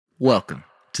Welcome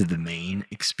to the main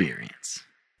experience.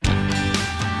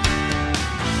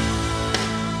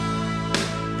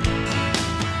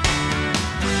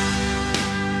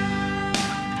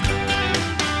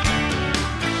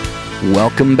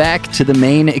 Welcome back to the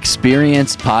Main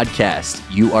Experience podcast.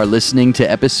 You are listening to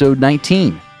episode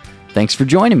 19. Thanks for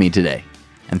joining me today,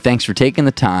 and thanks for taking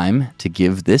the time to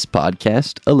give this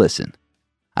podcast a listen.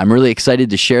 I'm really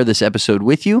excited to share this episode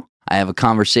with you. I have a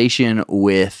conversation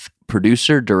with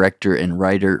producer, director, and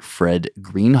writer Fred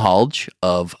Greenhalgh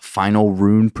of Final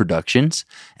Rune Productions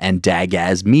and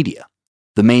Dagaz Media.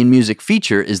 The main music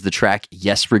feature is the track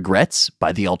Yes Regrets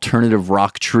by the alternative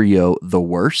rock trio The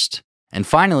Worst. And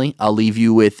finally, I'll leave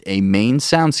you with a main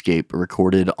soundscape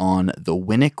recorded on the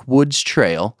Winnick Woods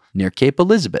Trail near Cape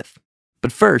Elizabeth.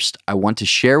 But first, I want to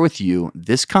share with you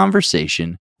this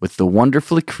conversation with the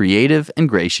wonderfully creative and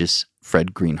gracious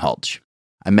Fred Greenhalgh.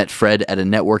 I met Fred at a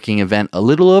networking event a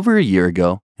little over a year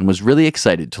ago and was really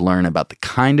excited to learn about the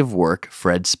kind of work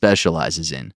Fred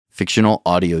specializes in, fictional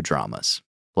audio dramas.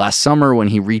 Last summer, when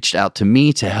he reached out to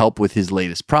me to help with his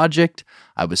latest project,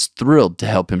 I was thrilled to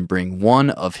help him bring one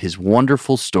of his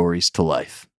wonderful stories to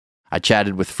life. I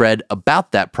chatted with Fred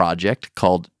about that project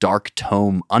called Dark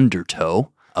Tome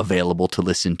Undertow, available to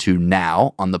listen to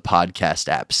now on the podcast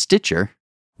app Stitcher.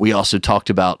 We also talked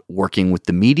about working with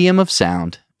the medium of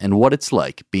sound and what it's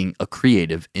like being a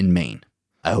creative in Maine.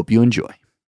 I hope you enjoy.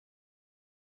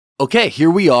 Okay, here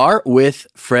we are with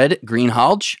Fred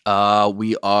Greenhalgh.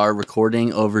 We are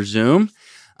recording over Zoom.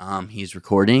 He's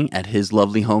recording at his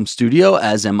lovely home studio,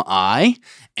 as am I.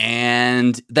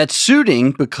 And that's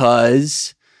suiting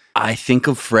because I think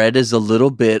of Fred as a little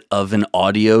bit of an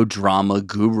audio drama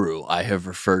guru, I have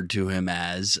referred to him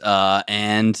as.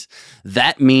 And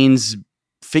that means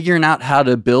figuring out how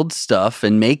to build stuff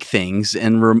and make things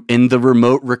in the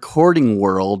remote recording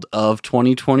world of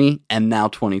 2020 and now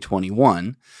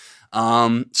 2021.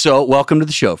 So welcome to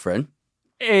the show, Fred.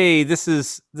 Hey, this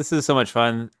is so much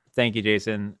fun. Thank you,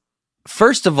 Jason.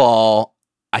 First of all,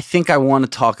 I think I want to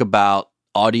talk about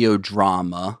audio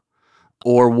drama,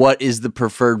 or what is the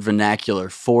preferred vernacular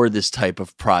for this type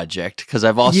of project, because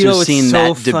I've also seen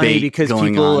so that debate because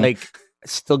going people on. Like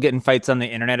still getting fights on the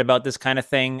internet about this kind of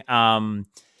thing.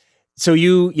 So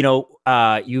you've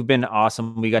been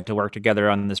awesome. We got to work together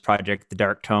on this project, the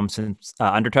Dark Tome since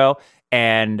Undertow.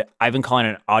 And I've been calling it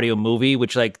an audio movie,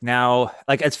 which now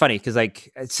it's funny because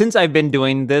since I've been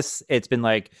doing this, it's been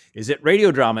like, is it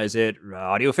radio drama? Is it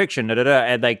audio fiction? Da, da, da.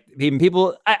 And even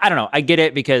people, I don't know. I get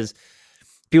it because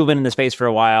people have been in the space for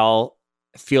a while,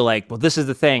 feel like, well, this is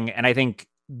the thing. And I think,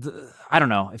 I don't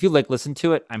know, if you listen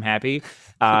to it, I'm happy.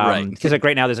 Right. Because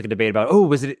right now there's a debate about,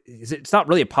 it's not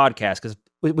really a podcast,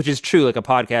 which is true. Like a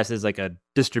podcast is like a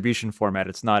distribution format.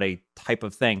 It's not a type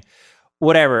of thing.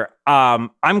 Whatever.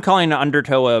 I'm calling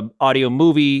Undertow a audio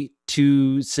movie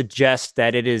to suggest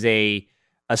that it is a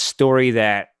story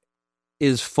that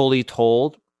is fully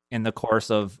told in the course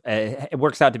of, it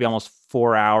works out to be almost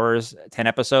 4 hours, 10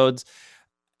 episodes.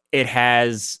 It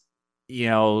has,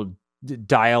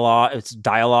 dialogue. It's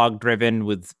dialogue driven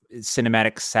with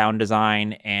cinematic sound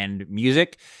design and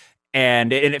music.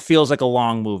 And it feels like a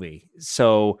long movie.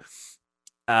 So,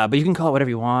 but you can call it whatever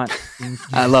you want.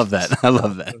 I love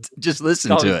that. Just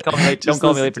listen to it. Don't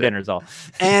call me late for dinner is all.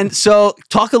 And so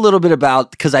talk a little bit about,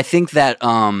 because I think that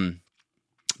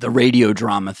the radio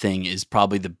drama thing is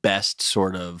probably the best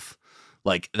sort of,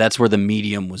 that's where the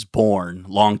medium was born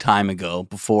long time ago,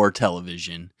 before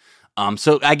television.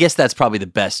 So I guess that's probably the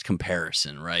best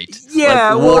comparison, right?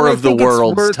 Yeah. War of the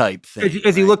Worlds type thing.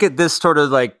 As you look at this sort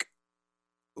of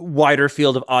wider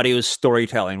field of audio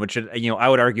storytelling, which, I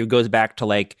would argue goes back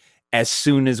to as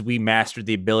soon as we mastered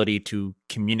the ability to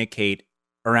communicate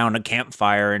around a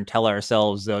campfire and tell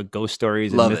ourselves ghost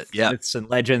stories and myths and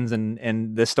legends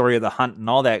and the story of the hunt and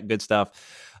all that good stuff.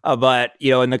 But,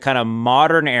 in the kind of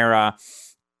modern era,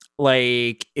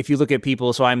 if you look at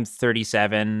people, so I'm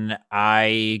 37,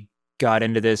 I got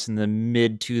into this in the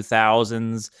mid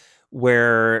 2000s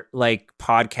where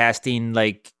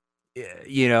podcasting,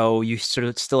 you sort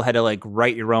of still had to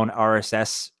write your own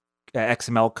RSS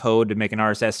XML code to make an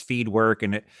RSS feed work.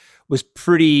 And it was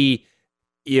pretty,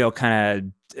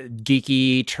 kind of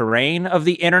geeky terrain of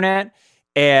the internet.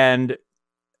 And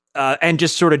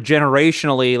just sort of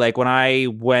generationally, when I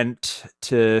went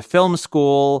to film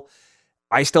school,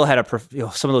 I still had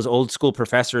some of those old school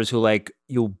professors who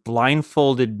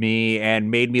blindfolded me and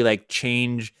made me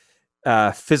change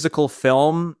physical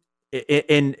film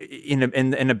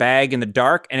in a bag in the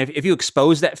dark. And if you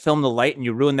expose that film to light and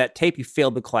you ruin that tape, you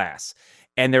failed the class.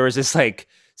 And there was this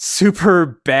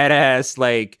super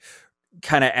badass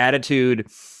kind of attitude.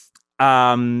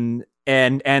 And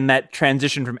and that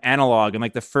transition from analog, and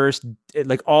like the first,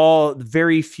 like all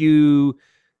very few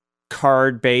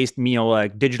card based,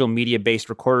 like digital media based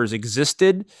recorders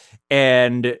existed,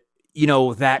 and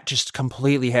that just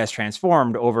completely has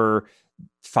transformed over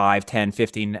 5, 10,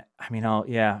 15. I mean,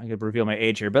 I could reveal my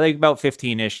age here, but like about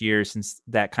 15-ish years since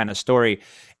that kind of story.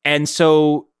 And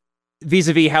so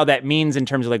vis-a-vis how that means in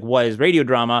terms of like what is radio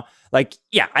drama, like,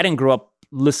 yeah, I didn't grow up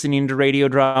listening to radio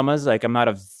dramas. Like, I'm not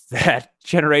of that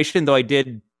generation, though I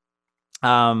did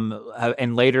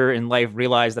and later in life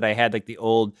realized that I had like the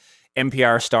old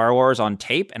NPR Star Wars on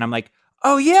tape, and I'm like,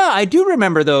 oh yeah, I do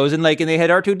remember those. And they had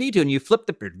R2-D2, and you flip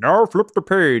the page, now flip the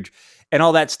page, and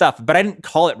all that stuff. But I didn't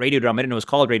call it radio drama. I didn't know it was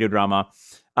called radio drama.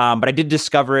 But I did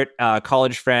discover it. A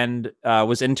college friend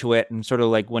was into it, and sort of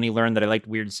like when he learned that I liked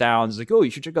weird sounds, like, oh, you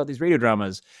should check out these radio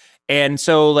dramas. And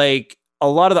so like a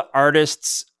lot of the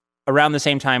artists around the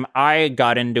same time I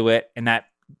got into it in that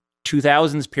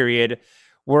 2000s period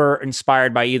were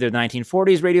inspired by either the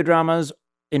 1940s radio dramas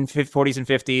in 40s and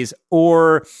 50s,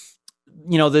 or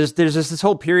there's just this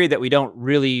whole period that we don't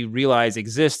really realize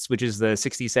exists, which is the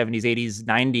 60s, 70s, 80s,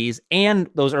 90s, and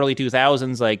those early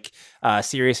 2000s, like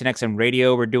Sirius and XM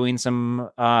Radio were doing some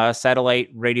satellite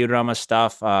radio drama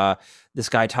stuff. This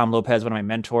guy, Tom Lopez, one of my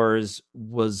mentors,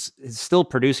 is still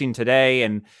producing today,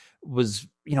 and was,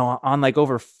 on like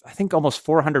over, I think, almost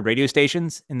 400 radio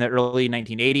stations in the early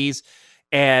 1980s.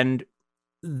 And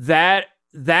that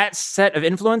set of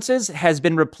influences has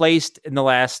been replaced in the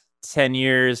last 10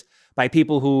 years by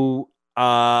people who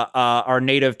are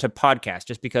native to podcasts,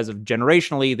 just because of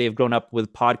generationally they've grown up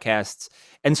with podcasts.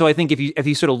 And so I think if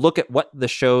you sort of look at what the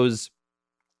shows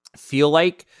feel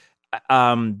like,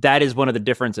 that is one of the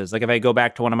differences. Like if I go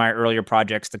back to one of my earlier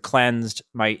projects, The Cleansed,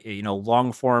 my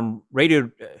long form radio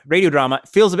drama, it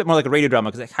feels a bit more like a radio drama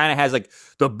because it kind of has like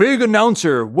the big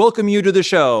announcer welcome you to the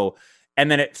show, and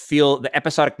then the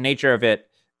episodic nature of it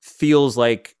feels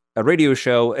like a radio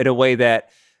show in a way that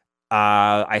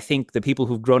I think the people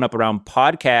who've grown up around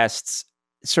podcasts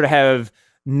sort of have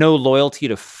no loyalty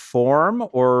to form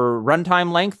or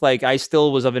runtime length. Like I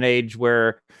still was of an age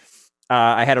where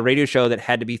I had a radio show that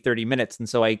had to be 30 minutes. And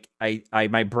so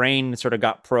my brain sort of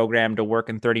got programmed to work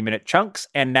in 30-minute chunks.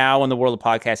 And now in the world of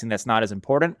podcasting, that's not as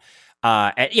important.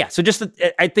 So just,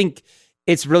 I think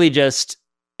it's really just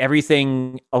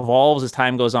everything evolves as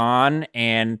time goes on.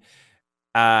 And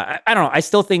I don't know. I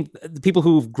still think the people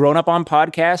who've grown up on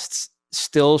podcasts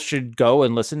still should go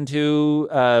and listen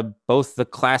to both the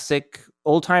classic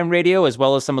old time radio as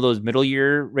well as some of those middle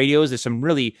year radios. There's some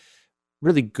really,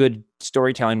 really good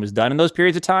storytelling was done in those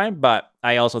periods of time. But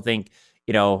I also think,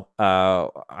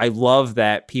 I love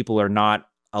that people are not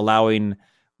allowing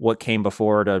what came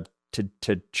before to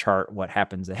chart what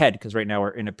happens ahead. Because right now we're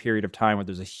in a period of time where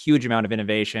there's a huge amount of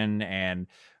innovation and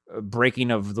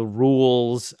breaking of the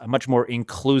rules, a much more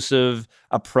inclusive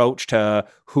approach to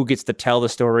who gets to tell the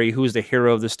story, who's the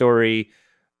hero of the story.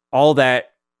 All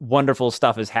that wonderful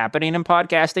stuff is happening in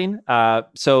podcasting.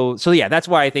 So yeah, that's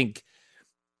why I think,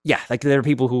 like there are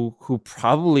people who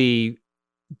probably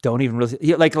don't even really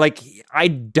like I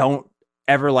don't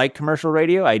ever like commercial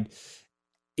radio. I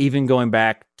even going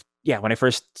back, when I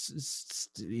first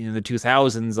in the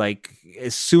 2000s, like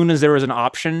as soon as there was an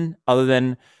option other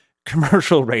than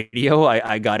commercial radio,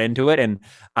 I got into it, and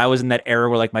I was in that era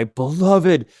where like my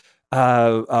beloved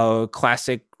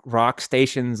classic rock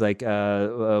stations like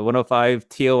 105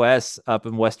 TOS up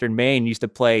in Western Maine used to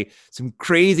play some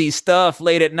crazy stuff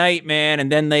late at night, man,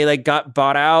 and then they like got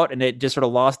bought out and it just sort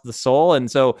of lost the soul.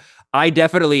 And so I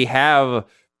definitely have,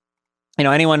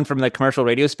 anyone from the commercial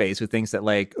radio space who thinks that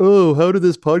like, oh, how did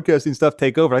this podcasting stuff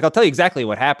take over? Like, I'll tell you exactly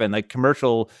what happened. Like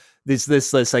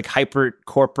this like hyper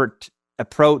corporate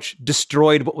approach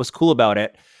destroyed what was cool about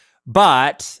it.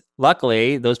 But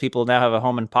luckily, those people now have a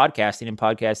home in podcasting, and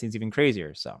podcasting is even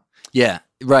crazier. So yeah,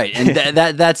 right. And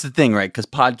that's the thing, right? Because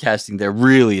podcasting, there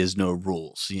really is no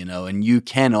rules, and you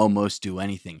can almost do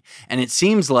anything. And it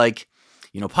seems like,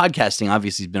 podcasting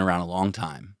obviously has been around a long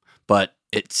time, but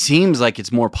it seems like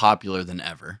it's more popular than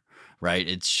ever, right?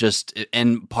 It's just,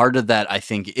 and part of that I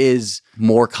think is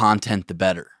more content, the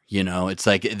better. It's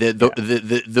like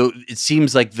it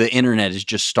seems like the internet is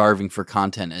just starving for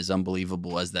content, as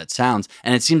unbelievable as that sounds.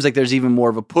 And it seems like there's even more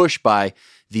of a push by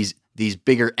these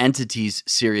bigger entities,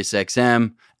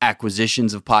 SiriusXM,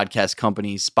 acquisitions of podcast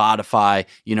companies, Spotify,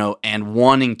 and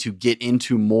wanting to get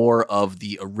into more of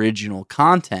the original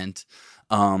content,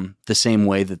 the same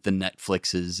way that the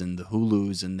Netflixes and the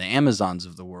Hulus and the Amazons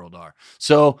of the world are.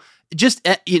 So just,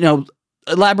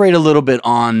 elaborate a little bit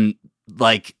on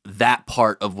like that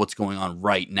part of what's going on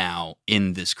right now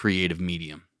in this creative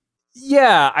medium.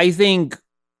 Yeah, I think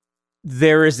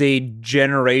there is a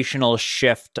generational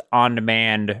shift on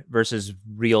demand versus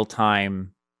real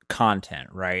time content,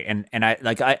 right? And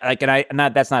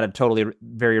that's not a totally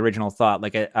very original thought.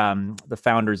 Like the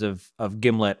founders of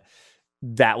Gimlet,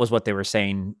 that was what they were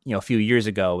saying, a few years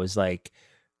ago, was like,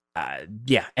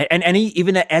 yeah,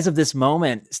 even as of this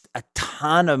moment, a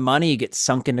ton of money gets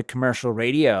sunk into commercial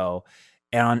radio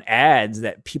and on ads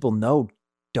that people know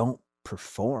don't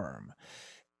perform.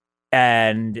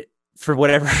 And for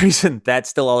whatever reason, that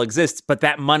still all exists. But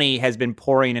that money has been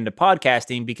pouring into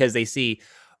podcasting because they see,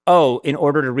 oh, in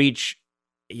order to reach,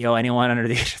 anyone under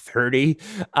the age of 30,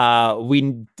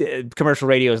 commercial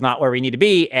radio is not where we need to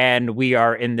be. And we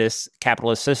are in this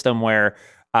capitalist system where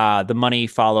the money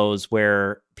follows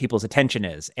where people's attention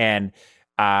is. And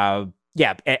and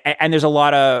there's a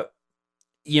lot of,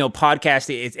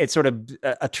 podcasting. It's sort of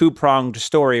a two-pronged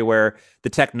story where the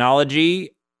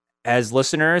technology as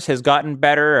listeners has gotten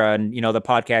better. And, the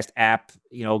podcast app,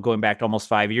 going back to almost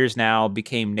 5 years now,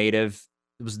 became native.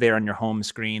 It was there on your home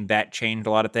screen. That changed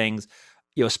a lot of things.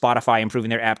 Spotify improving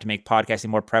their app to make podcasting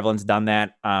more prevalent, done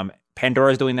that.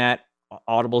 Pandora's doing that.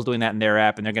 Audible's doing that in their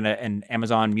app, and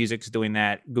Amazon Music's doing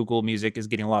that. Google Music is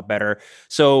getting a lot better.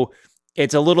 So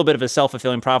it's a little bit of a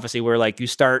self-fulfilling prophecy where like you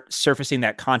start surfacing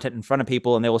that content in front of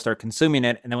people and they will start consuming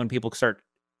it. And then when people start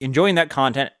enjoying that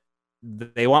content,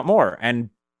 they want more. And,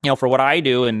 for what I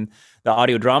do in the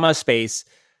audio drama space,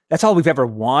 that's all we've ever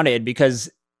wanted, because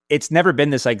it's never been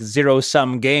this like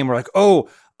zero-sum game where like, oh,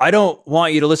 I don't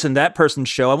want you to listen to that person's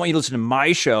show. I want you to listen to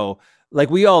my show. Like,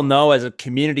 we all know as a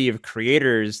community of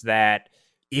creators that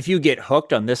if you get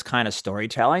hooked on this kind of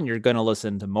storytelling, you're going to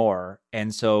listen to more.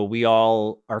 And so we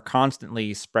all are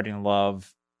constantly spreading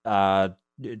love, creating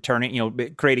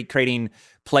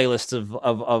playlists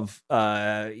of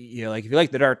like, if you like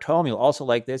the Dark Tome, you'll also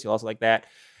like this, you'll also like that.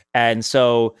 And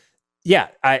so, yeah,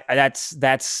 that's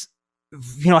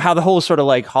how the whole sort of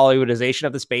like Hollywoodization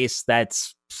of the space,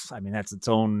 that's its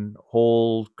own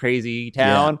whole crazy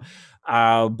town.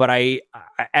 Yeah. But I,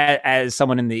 as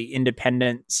someone in the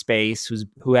independent space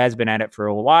who has been at it for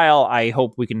a while, I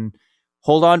hope we can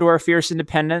hold on to our fierce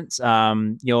independence,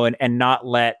 and not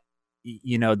let,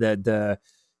 the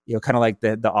kind of like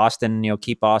the Austin,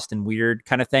 keep Austin weird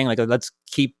kind of thing. Like, let's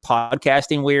keep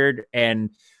podcasting weird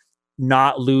and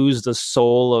not lose the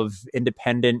soul of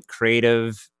independent,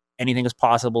 creative, anything is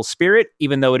possible spirit,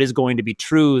 even though it is going to be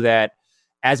true that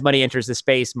as money enters the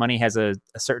space, money has a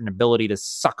certain ability to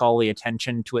suck all the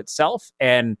attention to itself.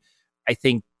 And I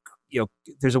think,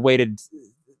 there's a way to,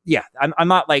 I'm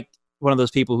not like one of those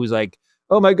people who's like,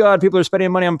 oh my God, people are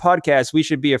spending money on podcasts, we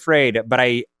should be afraid.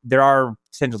 But there are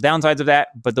potential downsides of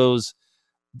that, but the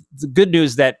good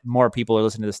news that more people are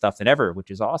listening to this stuff than ever, which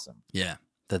is awesome. Yeah,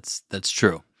 that's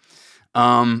true.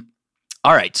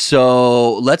 All right,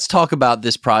 so let's talk about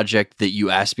this project that you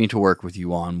asked me to work with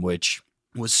you on, which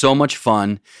was so much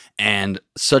fun and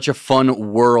such a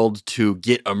fun world to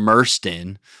get immersed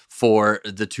in for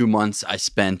the 2 months I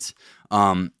spent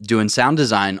doing sound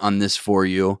design on this for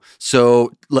you.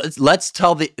 So let's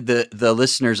tell the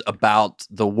listeners about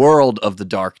the world of the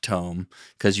Dark Tome,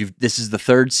 because this is the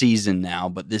 3rd season now,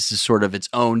 but this is sort of its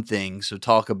own thing. So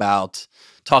talk about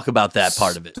that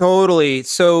part of it. Totally.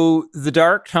 So the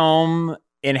Dark Tome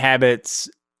inhabits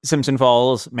Simpson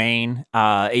Falls, Maine.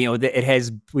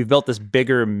 We've built this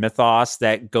bigger mythos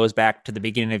that goes back to the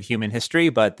beginning of human history,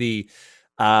 but the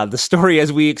story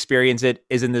as we experience it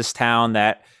is in this town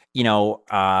that,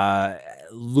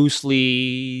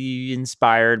 loosely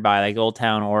inspired by like Old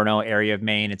Town Orono area of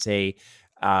Maine. It's a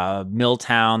mill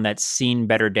town that's seen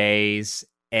better days.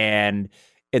 And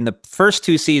in the first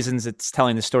 2 seasons, it's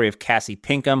telling the story of Cassie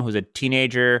Pinkham, who's a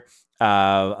teenager,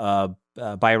 a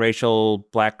biracial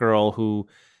Black girl who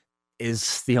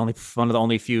is one of the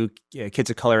only few kids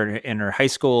of color in her high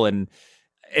school, and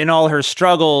in all her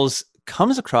struggles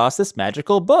comes across this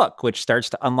magical book, which starts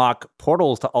to unlock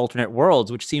portals to alternate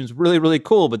worlds, which seems really, really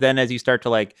cool. But then as you start to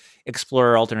like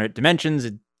explore alternate dimensions,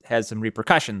 it has some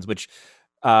repercussions, which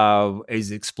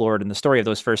is explored in the story of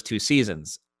those first 2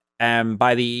 seasons. And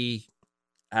by the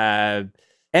end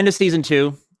of season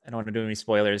 2, I don't want to do any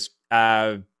spoilers,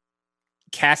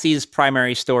 Cassie's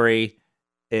primary story,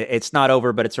 it's not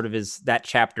over, but it sort of is, that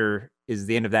chapter is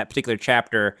the end of that particular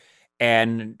chapter.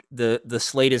 And the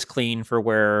slate is clean for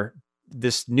where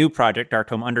this new project, Dark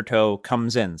Tome Undertow,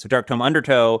 comes in. So Dark Tome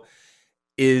Undertow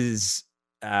is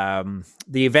the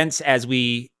events as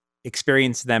we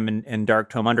experience them in Dark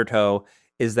Tome Undertow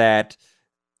is that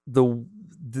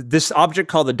this object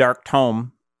called the Dark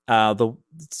Tome,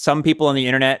 some people on the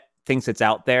internet thinks it's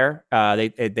out there.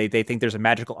 They think there's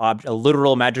a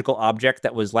literal magical object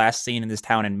that was last seen in this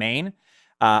town in Maine.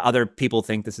 Other people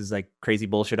think this is like crazy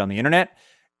bullshit on the internet.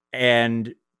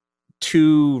 And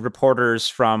 2 reporters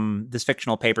from this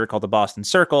fictional paper called the Boston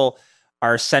Circle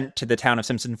are sent to the town of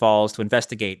Simpson Falls to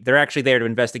investigate. They're actually there to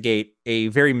investigate a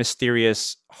very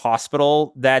mysterious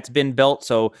hospital that's been built.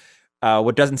 So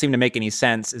what doesn't seem to make any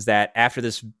sense is that after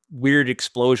this weird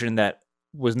explosion that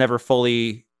was never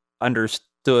fully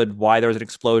understood why there was an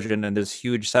explosion and this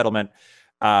huge settlement,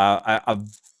 a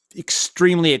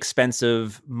extremely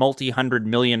expensive, multi-$100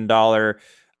 million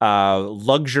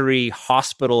luxury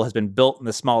hospital has been built in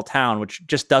the small town, which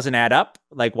just doesn't add up.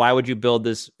 Like, why would you build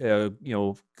this,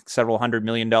 several $100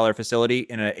 million facility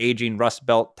in an aging Rust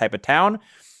Belt type of town?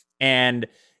 And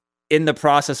in the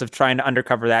process of trying to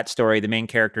uncover that story, the main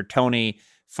character, Tony,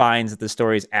 finds that the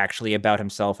story is actually about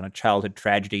himself and a childhood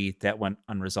tragedy that went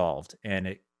unresolved. And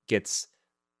it gets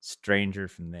stranger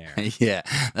from there. Yeah,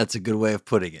 that's a good way of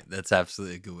putting it. That's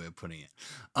absolutely a good way of putting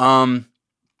it.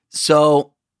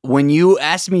 So when you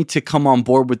asked me to come on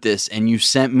board with this and you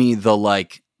sent me the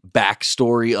like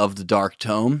backstory of the Dark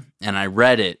Tome and I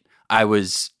read it, I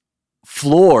was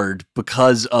floored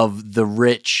because of the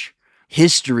rich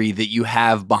history that you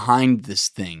have behind this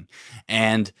thing.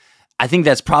 And I think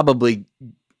that's probably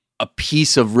a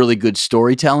piece of really good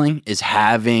storytelling, is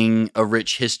having a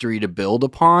rich history to build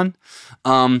upon,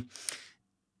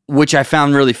 which I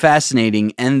found really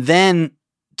fascinating. And then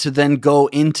to then go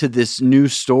into this new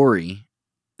story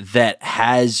that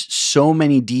has so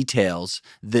many details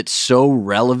that's so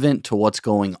relevant to what's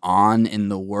going on in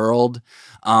the world,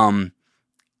 and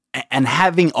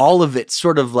having all of it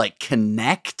sort of like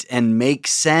connect and make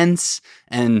sense,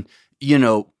 and,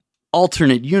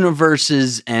 alternate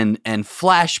universes and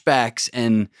flashbacks,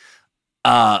 and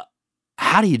how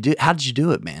did you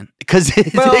do it, man? Because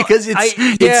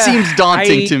it seems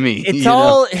daunting to me. It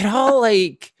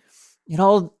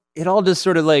all just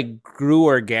sort of like grew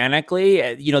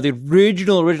organically.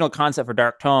 The original concept for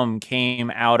Dark Tome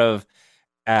came out of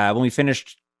when we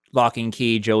finished Lock and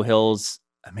Key, Joe Hill's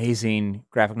amazing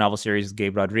graphic novel series,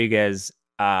 Gabe Rodriguez.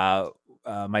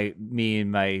 Me and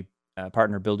my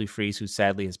partner Bill DeFries, who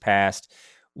sadly has passed,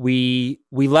 we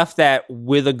left that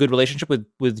with a good relationship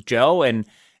with Joe, and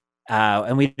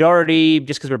we'd already,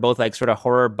 just because we're both like sort of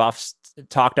horror buffs,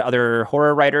 talked to other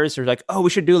horror writers who are like, oh,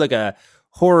 we should do like a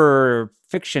horror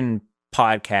fiction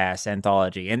podcast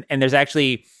anthology. And there's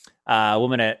actually a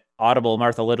woman at Audible,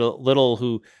 Martha Little,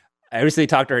 who I recently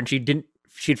talked to her, and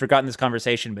she'd forgotten this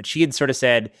conversation, but she had sort of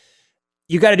said,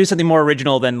 you got to do something more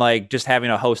original than like just having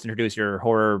a host introduce your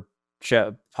horror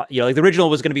show. Like the original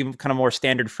was going to be kind of more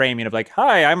standard framing of like,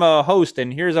 hi, I'm a host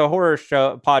and here's a horror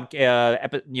show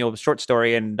short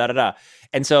story and da-da-da.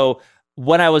 And so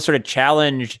when I was sort of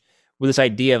challenged with this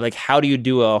idea of like, how do you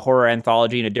do a horror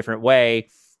anthology in a different way?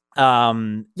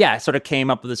 I sort of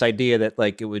came up with this idea that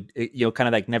like it would, kind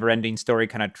of like never ending story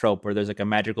kind of trope where there's like a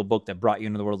magical book that brought you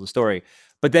into the world of the story.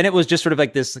 But then it was just sort of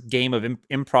like this game of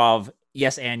improv,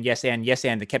 yes and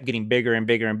that kept getting bigger and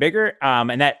bigger and bigger.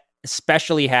 And that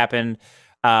especially happened.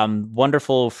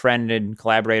 Wonderful friend and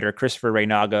collaborator Christopher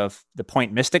Reynaga of the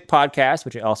Point Mystic podcast,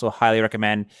 which I also highly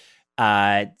recommend.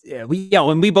 We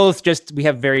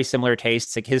have very similar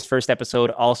tastes. Like his first episode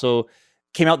also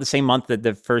came out the same month that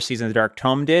the first season of the Dark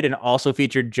Tome did, and also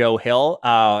featured Joe Hill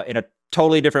in a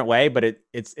totally different way, but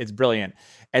it's brilliant.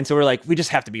 And so we're like, we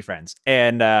just have to be friends.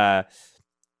 And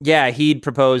he'd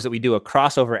proposed that we do a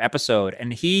crossover episode,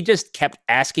 and he just kept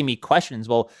asking me questions.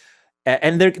 Well,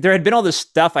 and there had been all this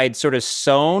stuff I'd sort of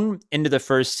sewn into the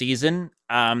first season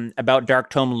about Dark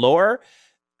Tome lore,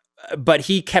 but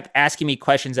he kept asking me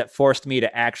questions that forced me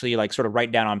to actually like sort of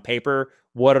write down on paper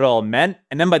what it all meant.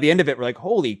 And then by the end of it, we're like,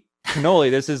 holy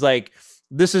cannoli,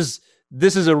 this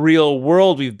is a real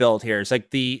world we've built here. It's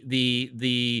like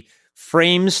the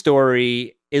frame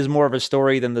story is more of a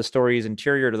story than the story is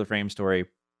interior to the frame story.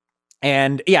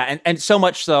 And and so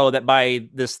much so that by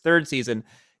this third season,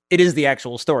 it is the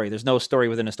actual story. There's no story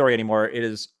within a story anymore. It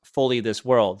is fully this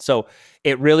world. So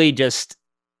it really just,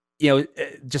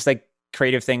 just like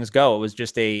creative things go. It was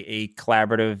just a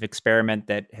collaborative experiment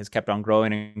that has kept on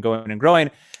growing and going and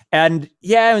growing. And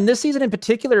in this season in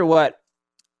particular, what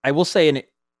I will say,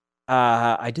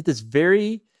 I did this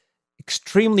very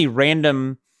extremely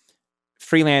random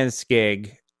freelance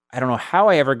gig. I don't know how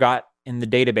I ever got in the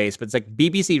database, but it's like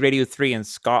BBC Radio 3 in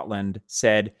Scotland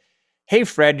said, hey,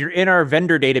 Fred, you're in our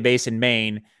vendor database in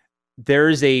Maine.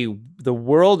 There's the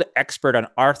world expert on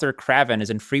Arthur Craven is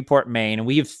in Freeport, Maine. And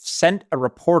we've sent a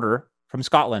reporter from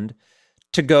Scotland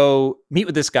to go meet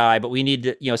with this guy, but we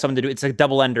need someone to do, it's a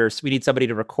double ender. So we need somebody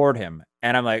to record him.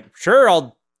 And I'm like, sure,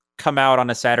 I'll come out on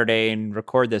a Saturday and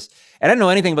record this. And I don't know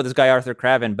anything about this guy, Arthur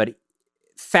Craven, but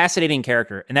fascinating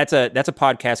character. And that's a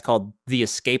podcast called The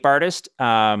Escape Artist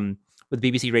with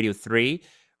BBC Radio 3.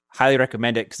 Highly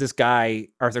recommend it because this guy,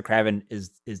 Arthur Craven,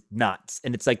 is nuts.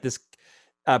 And it's like this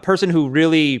person who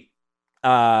really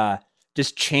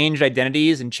just changed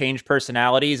identities and changed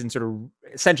personalities and sort of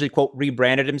essentially, quote,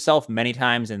 rebranded himself many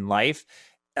times in life,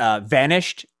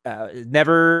 vanished,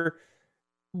 never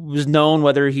was known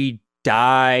whether he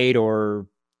died or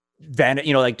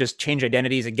like just changed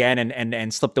identities again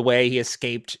and slipped away. He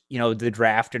escaped, the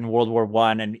draft in World War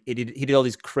I, and he did all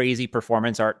these crazy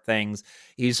performance art things.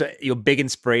 He's a big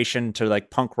inspiration to like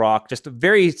punk rock, just a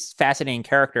very fascinating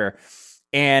character.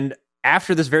 And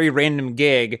after this very random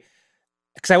gig,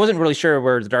 because I wasn't really sure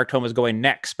where the Dark Tome was going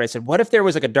next, but I said, what if there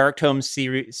was like a Dark Tome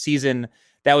season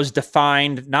that was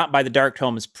defined not by the Dark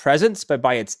Tome's presence, but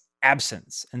by its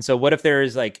absence? And so what if there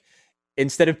is like,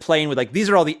 instead of playing with like, these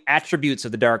are all the attributes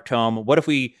of the Dark Tome, what if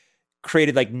we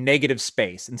created like negative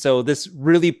space? And so this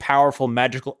really powerful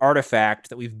magical artifact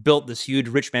that we've built this huge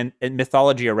rich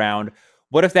mythology around,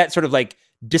 what if that sort of like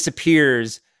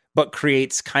disappears, but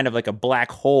creates kind of like a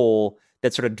black hole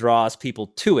that sort of draws people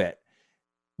to it?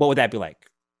 What would that be like?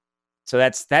 So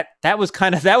that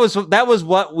was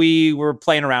what we were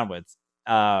playing around with.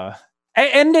 And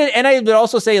I would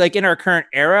also say, like, in our current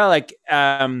era, like,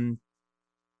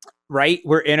 right,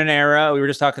 we're in an era, we were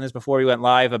just talking this before we went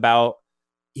live about,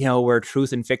 where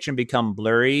truth and fiction become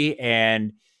blurry,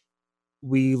 and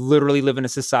we literally live in a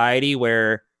society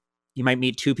where you might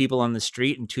meet two people on the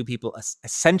street and two people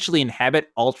essentially inhabit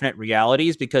alternate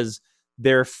realities because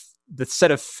the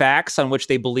set of facts on which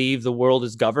they believe the world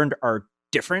is governed are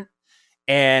different.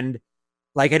 And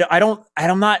like,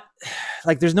 I'm not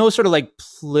like, there's no sort of like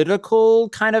political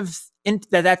kind of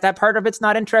that part of it's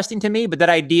not interesting to me, but that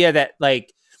idea that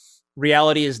like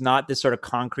reality is not this sort of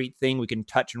concrete thing we can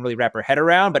touch and really wrap our head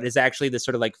around, but is actually this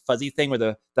sort of like fuzzy thing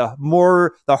where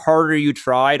the harder you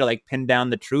try to like pin down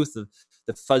the truth,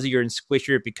 the fuzzier and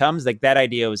squishier it becomes. Like, that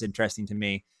idea was interesting to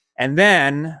me. And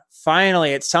then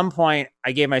finally, at some point,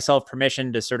 I gave myself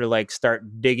permission to sort of like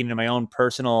start digging into my own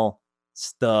personal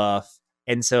stuff.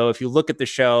 And so if you look at the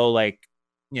show, like,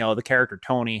 the character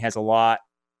Tony has a lot,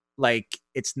 like,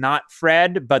 it's not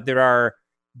Fred, but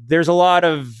there's a lot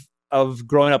of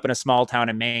growing up in a small town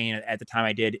in Maine at the time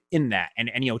I did in that.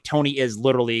 And Tony is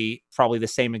literally probably the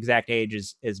same exact age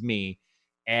as me.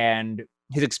 And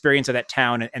his experience of that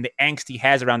town and the angst he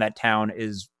has around that town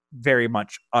is very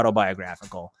much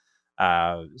autobiographical.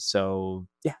 So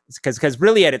yeah, because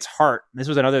really at its heart, this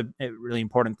was another really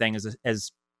important thing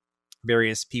as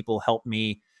various people helped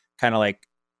me kind of like,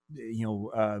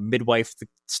 midwife the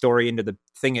story into the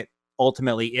thing it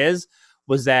ultimately is,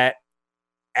 was that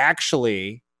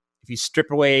actually, if you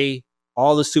strip away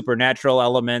all the supernatural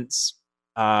elements,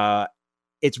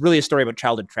 it's really a story about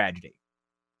childhood tragedy.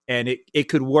 And it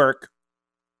could work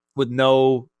with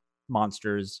no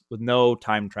monsters, with no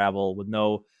time travel, with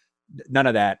none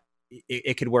of that.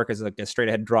 It could work as like a straight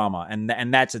ahead drama.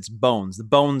 And that's its bones. The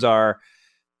bones are,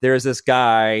 there's this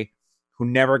guy who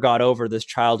never got over this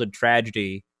childhood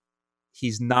tragedy.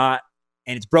 He's not,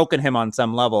 and it's broken him on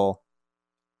some level.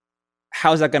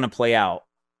 How's that going to play out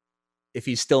if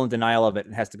he's still in denial of it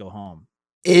and has to go home?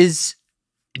 Is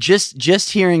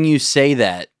just hearing you say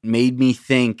that made me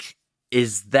think,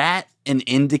 is that an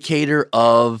indicator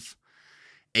of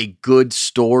a good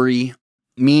story?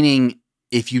 Meaning,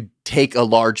 if you take a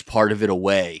large part of it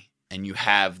away and you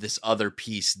have this other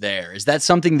piece there, is that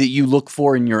something that you look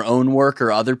for in your own work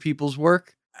or other people's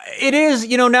work? It is,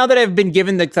 now that I've been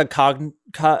given the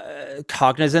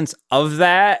cognizance of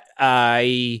that,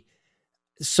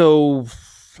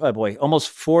 almost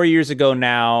 4 years ago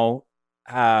now,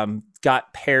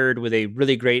 got paired with a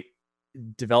really great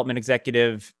development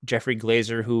executive, Jeffrey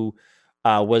Glazer, who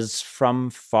was from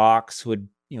Fox, who had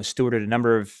stewarded a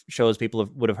number of shows people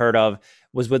would have heard of,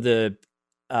 was with the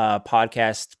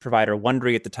podcast provider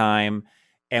Wondery at the time,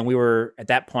 and we were at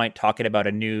that point talking about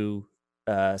a new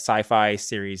sci-fi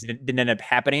series. It didn't end up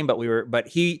happening, but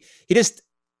he just,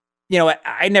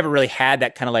 I never really had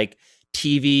that kind of like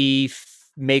TV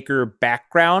maker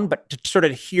background, but to sort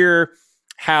of hear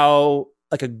how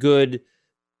like a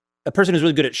person who's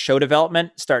really good at show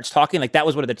development starts talking, like that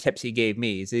was one of the tips he gave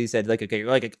me. So he said, like, okay,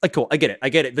 like cool, I get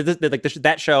it.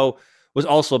 That show was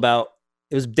also about,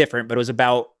 it was different, but it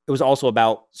was also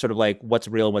about sort of like what's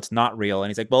real and what's not real. And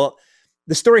he's like, well,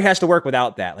 the story has to work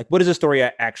without that. Like, what is the story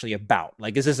actually about?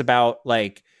 Like, is this about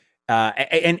like,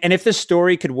 and if this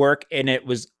story could work and it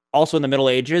was also in the Middle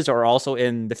Ages or also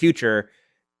in the future,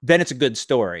 then it's a good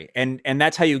story. And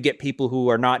that's how you get people who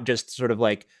are not just sort of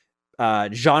like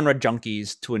genre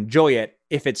junkies to enjoy it,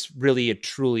 if it's really a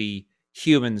truly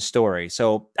human story.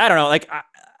 So I don't know, like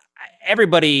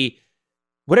everybody,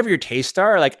 whatever your tastes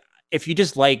are, like if you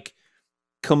just like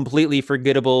completely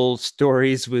forgettable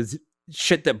stories with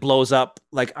shit that blows up,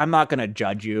 like I'm not gonna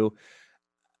judge you.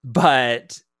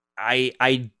 But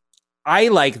I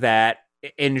like that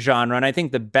in genre, and I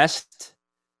think the best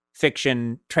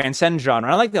fiction transcends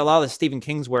genre. I like a lot of Stephen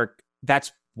King's work.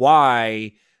 That's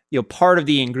why, part of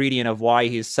the ingredient of why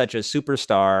he's such a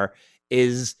superstar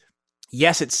is,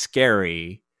 yes, it's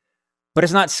scary, but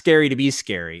it's not scary to be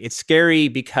scary. It's scary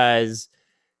because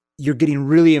you're getting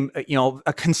really,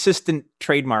 a consistent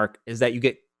trademark is that you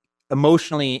get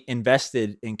emotionally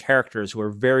invested in characters who are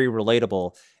very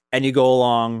relatable, and you go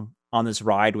along on this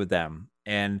ride with them.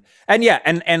 And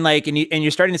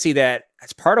you're starting to see that.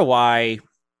 That's part of why,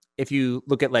 if you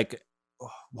look at like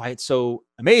why it's so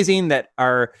amazing that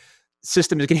our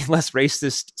system is getting less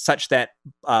racist, such that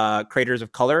creators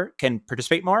of color can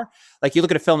participate more. Like you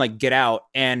look at a film like Get Out,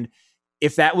 and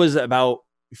if that was about,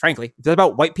 frankly, if it's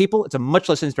about white people, it's a much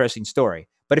less interesting story.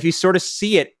 But if you sort of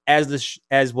see it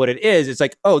as what it is, it's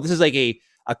like, oh, this is like a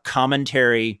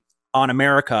commentary on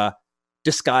America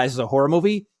disguised as a horror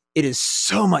movie. It is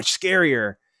so much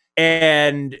scarier.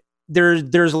 And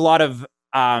there's a lot of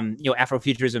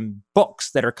Afrofuturism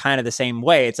books that are kind of the same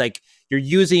way. It's like you're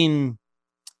using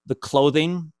the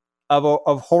clothing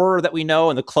of horror that we know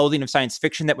and the clothing of science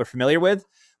fiction that we're familiar with,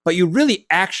 but you really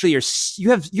actually you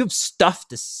have stuff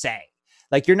to say.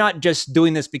 Like you're not just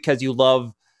doing this because you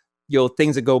love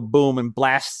things that go boom and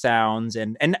blast sounds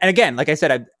and again, like I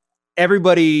said,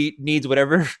 everybody needs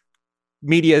whatever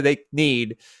media they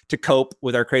need to cope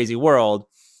with our crazy world,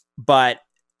 but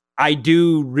I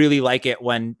do really like it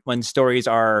when stories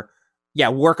are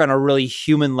work on a really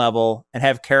human level and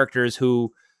have characters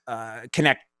who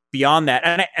connect beyond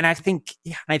that. And I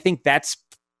think that's,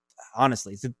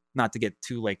 honestly, not to get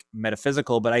too like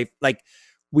metaphysical, but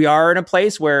we are in a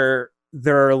place where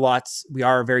we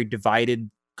are a very divided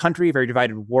country, a very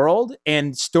divided world,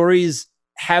 and stories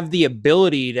have the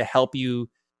ability to help you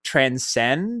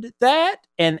transcend that.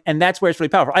 And that's where it's really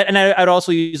powerful. I'd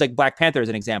also use like Black Panther as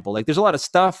an example. Like there's a lot of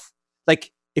stuff,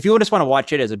 like if you just want to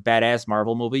watch it as a badass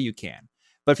Marvel movie, you can.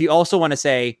 But if you also want to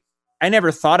say, I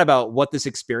never thought about what this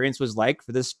experience was like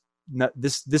for this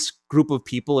group of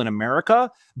people in America,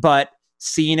 but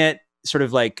seeing it sort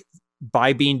of like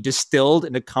by being distilled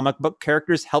into comic book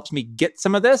characters helps me get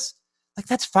some of this. Like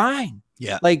that's fine.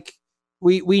 Yeah. Like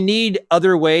we need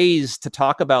other ways to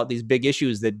talk about these big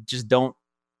issues that just don't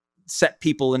set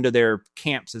people into their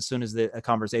camps as soon as a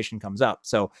conversation comes up.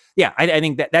 So yeah, I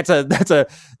think that's a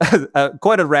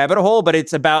quite a rabbit hole, but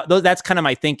it's about that's kind of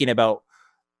my thinking about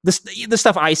the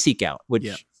stuff I seek out, which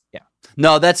yeah.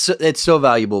 No, it's so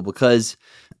valuable because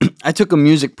I took a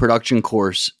music production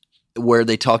course where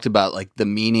they talked about like the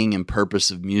meaning and purpose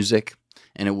of music,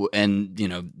 and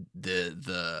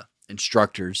the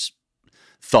instructor's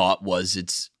thought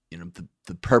was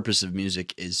the purpose of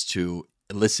music is to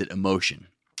elicit emotion.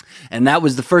 And that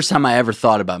was the first time I ever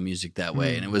thought about music that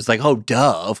way. And it was like, oh,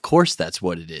 duh, of course that's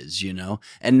what it is,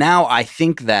 And now I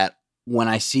think that when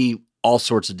I see all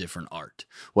sorts of different art,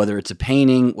 whether it's a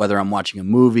painting, whether I'm watching a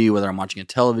movie, whether I'm watching a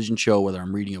television show, whether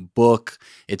I'm reading a book,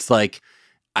 it's like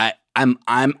I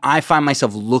find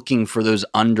myself looking for those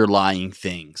underlying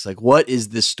things. Like, what is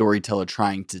this storyteller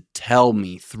trying to tell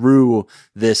me through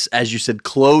this, as you said,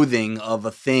 clothing of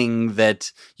a thing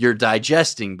that you're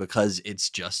digesting because it's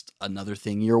just another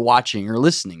thing you're watching or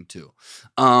listening to.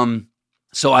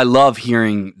 So I love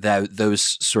hearing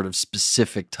those sort of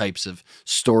specific types of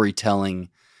storytelling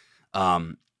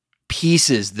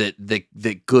pieces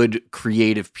that good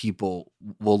creative people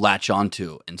will latch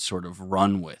onto and sort of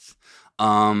run with.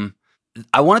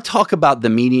 I want to talk about the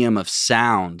medium of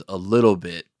sound a little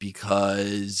bit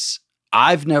because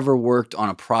I've never worked on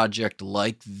a project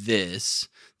like this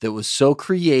that was so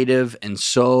creative and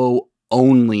so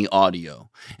only audio.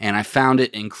 And I found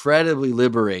it incredibly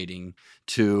liberating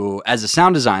to, as a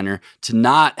sound designer, to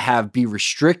not be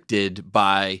restricted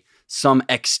by some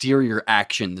exterior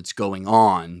action that's going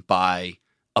on, by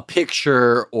a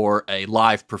picture or a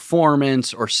live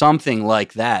performance or something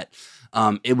like that.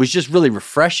 It was just really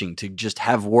refreshing to just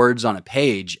have words on a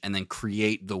page and then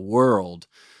create the world.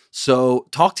 So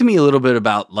talk to me a little bit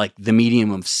about like the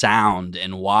medium of sound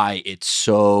and why it's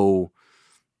so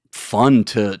fun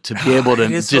to be able to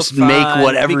just make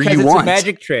whatever you want. It's a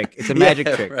magic trick. It's a magic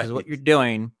trick because what you're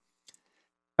doing,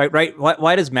 right?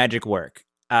 Why does magic work?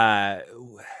 On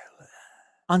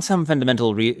some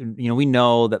fundamental, we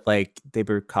know that like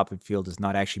David Copperfield is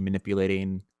not actually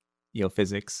manipulating,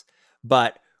 physics,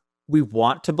 but we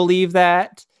want to believe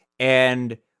that,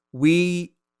 and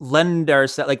we lend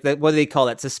ourselves, like what do they call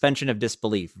that? Suspension of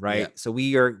disbelief, right? Yeah. So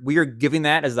we are giving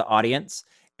that as the audience,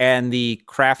 and the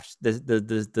craft,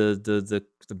 the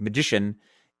magician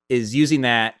is using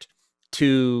that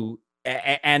to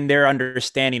and their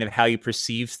understanding of how you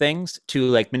perceive things to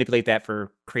like manipulate that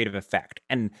for creative effect.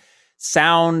 And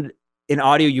sound in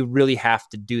audio, you really have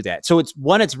to do that. So it's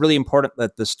really important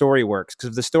that the story works, because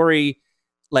if the story,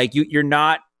 like you're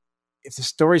not, if the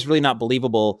story is really not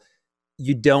believable,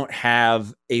 you don't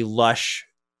have a lush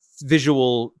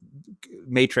visual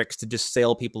matrix to just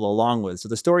sail people along with. So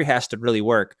the story has to really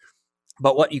work.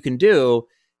 But what you can do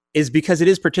is, because it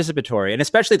is participatory, and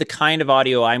especially the kind of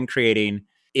audio I'm creating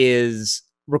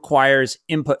requires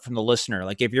input from the listener.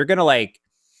 Like if you're going to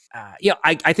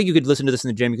I think you could listen to this in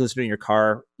the gym, you can listen to it in your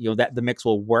car, that the mix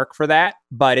will work for that.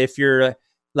 But if you're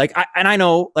like, I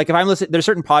know, like if I'm listening, there's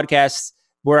certain podcasts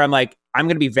where I'm like, I'm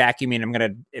going to be vacuuming, I'm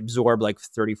going to absorb like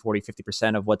 30, 40,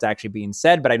 50% of what's actually being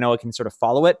said, but I know I can sort of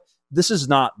follow it. This is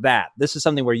not that. This is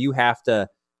something where you have to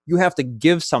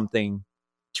give something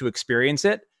to experience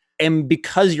it. And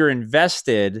because you're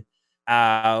invested,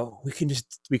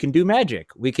 we can do magic.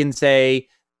 We can say,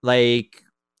 like,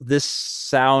 this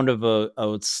sound of a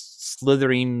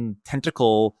slithering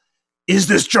tentacle is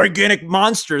this gigantic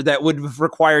monster that would have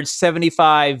required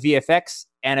 75 VFX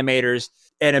animators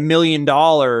and $1 million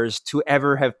to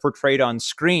ever have portrayed on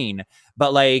screen.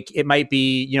 But like, it might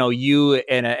be, you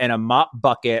in a mop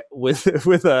bucket with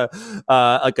a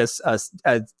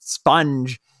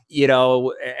sponge,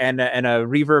 and a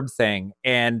reverb thing.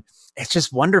 And it's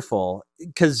just wonderful,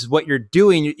 because what you're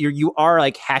doing, you are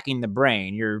like hacking the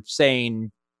brain. You're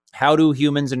saying, how do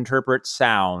humans interpret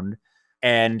sound?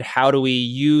 And how do we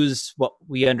use what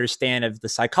we understand of the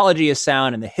psychology of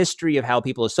sound and the history of how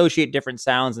people associate different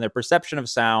sounds and their perception of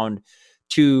sound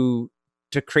to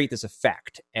create this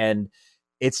effect? And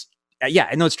it's,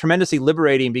 I know it's tremendously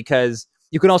liberating, because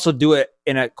you can also do it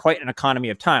in quite an economy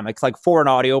of time. Like for an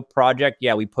audio project,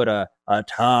 we put a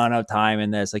ton of time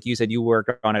in this. Like you said, you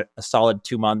worked on it a solid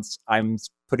 2 months. I'm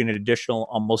putting an additional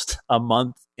almost a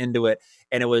month into it.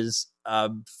 And it was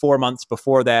 4 months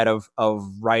before that of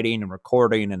writing and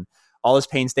recording and all this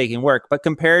painstaking work. But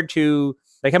compared to,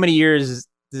 like, how many years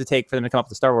does it take for them to come up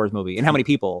with the Star Wars movie? And how many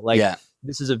people?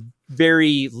 This is a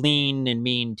very lean and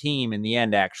mean team in the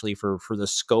end, actually, for the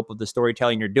scope of the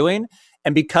storytelling you're doing.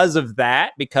 And because of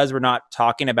that, because we're not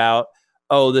talking about,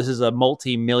 oh, this is a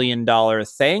multi-million-dollar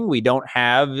thing, we don't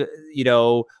have,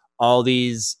 all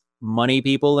these money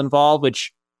people involved,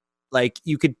 which, like,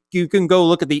 you can go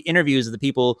look at the interviews of the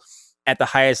people at the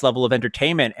highest level of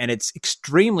entertainment, and it's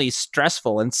extremely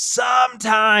stressful. And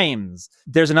sometimes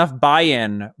there's enough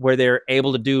buy-in where they're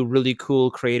able to do really cool,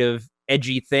 creative,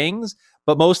 edgy things.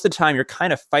 But most of the time, you're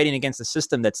kind of fighting against a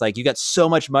system that's like, you got so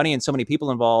much money and so many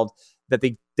people involved that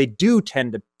they do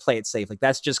tend to play it safe. Like,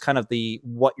 that's just kind of the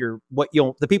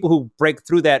people who break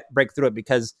through it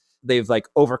because they've like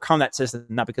overcome that system,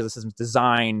 not because the system's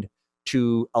designed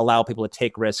to allow people to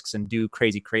take risks and do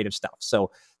crazy creative stuff.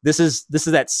 So this is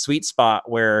that sweet spot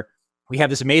where we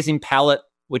have this amazing palette,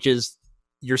 which is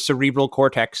your cerebral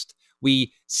cortex.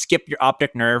 We skip your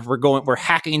optic nerve. We're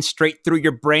hacking straight through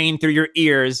your brain, through your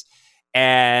ears,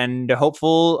 and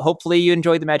hopefully you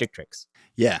enjoy the magic tricks.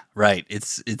 Yeah, right.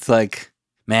 It's like,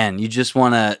 man, you just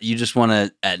wanna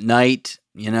at night,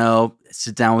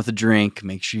 sit down with a drink,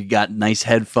 make sure you got nice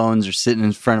headphones or sitting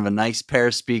in front of a nice pair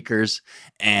of speakers.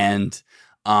 And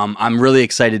I'm really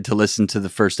excited to listen to the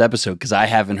first episode, because I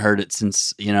haven't heard it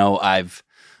since I've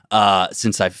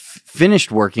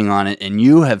finished working on it, and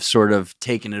you have sort of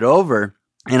taken it over.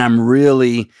 And I'm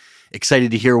really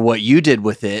excited to hear what you did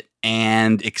with it,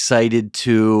 and excited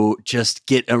to just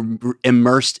get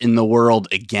immersed in the world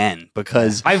again,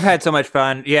 because I've had so much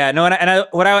fun. Yeah, no,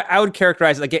 I would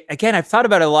characterize it, like, again, I've thought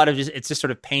about it a lot of it's just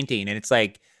sort of painting, and it's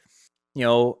like, I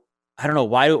don't know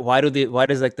why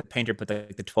does like the painter put the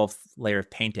 12th layer of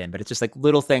paint in, but it's just like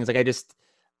little things. Like,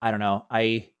 I don't know.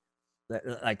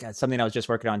 Like something I was just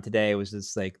working on today was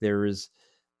just like, there was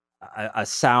a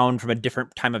sound from a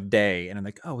different time of day, and I'm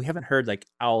like, oh, we haven't heard like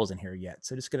owls in here yet,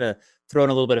 so just gonna throw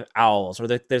in a little bit of owls. Or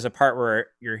there's a part where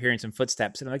you're hearing some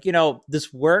footsteps, and I'm like,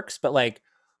 this works, but like,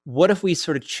 what if we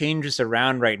sort of change this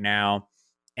around right now,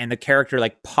 and the character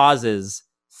like pauses,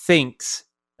 thinks,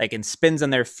 like, and spins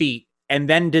on their feet, and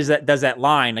then does that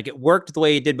line. Like, it worked the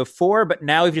way it did before, but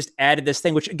now we've just added this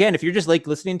thing, which, again, if you're just like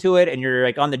listening to it and you're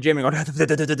like on the gym and going,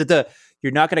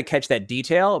 you're not going to catch that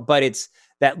detail. But it's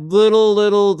that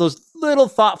those little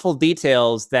thoughtful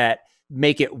details that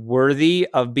make it worthy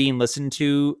of being listened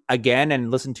to again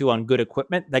and listened to on good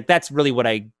equipment. Like, that's really what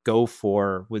I go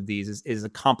for with these, is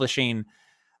accomplishing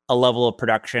a level of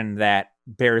production that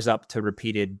bears up to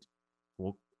repeated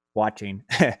watching.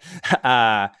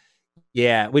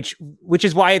 Yeah, which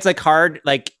is why it's like hard,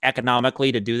 like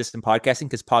economically, to do this in podcasting,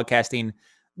 because podcasting,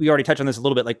 we already touched on this a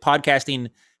little bit, like podcasting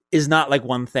is not like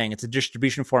one thing. It's a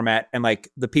distribution format, and like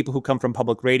the people who come from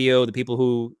public radio, the people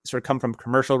who sort of come from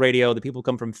commercial radio, the people who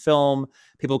come from film,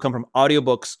 people who come from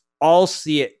audiobooks, all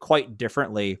see it quite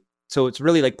differently. So it's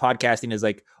really like podcasting is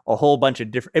like a whole bunch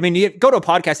of different. I mean, you go to a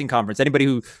podcasting conference. Anybody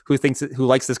who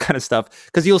likes this kind of stuff,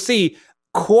 because you'll see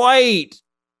quite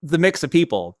the mix of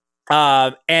people.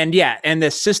 And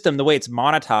the system, the way it's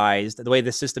monetized, the way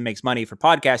the system makes money for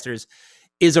podcasters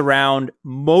is around,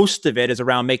 most of it is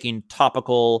around making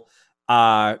topical,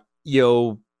 stuff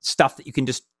that you can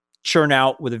just churn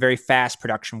out with a very fast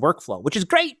production workflow, which is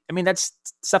great. I mean, that's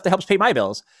stuff that helps pay my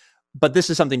bills. But this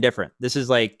is something different. This is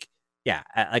like,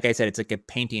 like I said, it's like a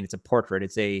painting, it's a portrait,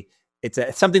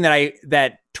 it's something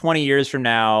that 20 years from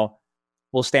now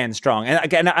will stand strong. And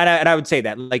again, I would say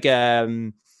that, like,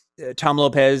 Tom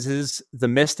Lopez's The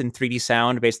Mist in 3D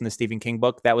sound, based on the Stephen King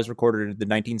book, that was recorded in the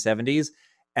 1970s,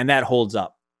 and that holds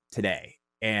up today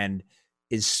and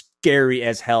is scary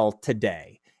as hell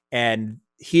today. And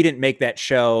he didn't make that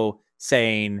show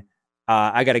saying,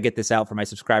 I got to get this out for my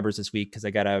subscribers this week because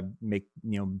I got to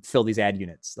fill these ad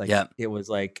units. Like, It was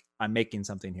like, I'm making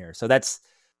something here. So that's,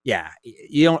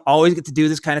 you don't always get to do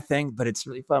this kind of thing, but it's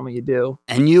really fun when you do.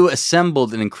 And you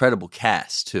assembled an incredible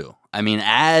cast too. I mean,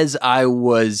 as I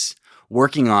was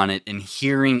working on it and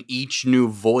hearing each new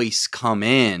voice come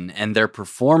in and their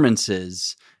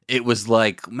performances, it was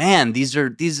like, man, these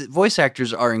voice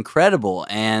actors are incredible,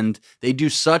 and they do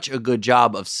such a good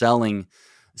job of selling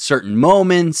certain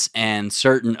moments and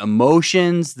certain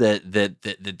emotions that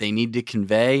they need to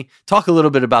convey. Talk a little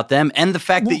bit about them and the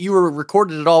fact that you were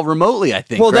recorded it all remotely, I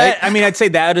think. Well, right? I'd say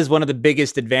that is one of the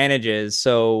biggest advantages.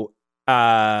 So,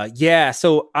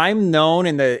 so I'm known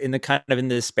in the kind of in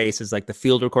this space as like the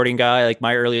field recording guy. Like,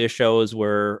 my earliest shows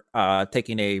were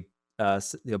taking a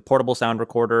portable sound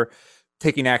recorder,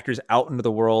 taking actors out into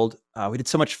the world. We did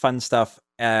so much fun stuff.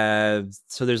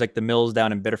 So there's like the mills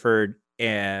down in Biddeford,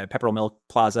 Pepperell Mill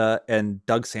Plaza, and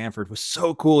Doug Sanford was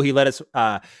so cool. He let us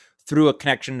through a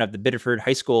connection of the Biddeford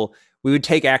High School. We would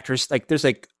take actors, like there's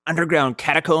like underground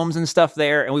catacombs and stuff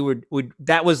there, and we would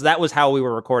that was how we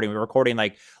were recording. We were recording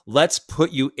like, let's put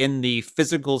you in the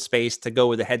physical space to go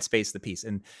with the headspace of the piece,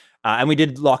 and we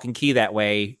did Lock and Key that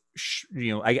way.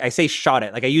 I say shot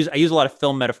it, like I use a lot of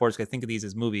film metaphors because I think of these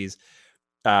as movies.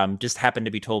 Just happen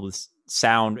to be told with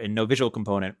sound and no visual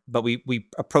component, but we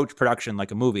approach production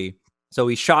like a movie. So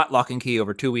we shot Lock and Key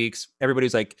over 2 weeks.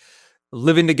 Everybody's like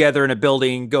living together in a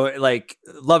building, like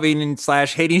loving and /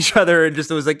 hating each other, and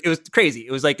just it was crazy.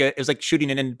 It was like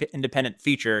shooting an independent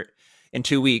feature in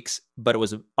 2 weeks, but it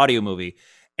was an audio movie.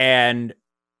 And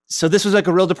so this was like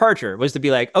a real departure, was to be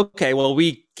like, okay, well,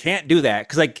 we can't do that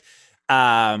because like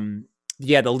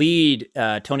the lead,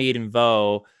 Tony Aiden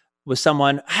Vo, was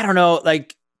someone, I don't know,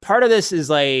 like part of this is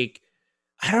like,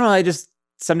 I don't know, I just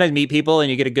sometimes meet people and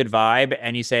you get a good vibe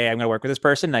and you say, I'm going to work with this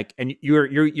person. Like, and you're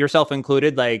yourself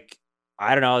included. Like,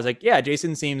 I don't know. I was like, yeah,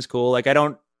 Jason seems cool. Like,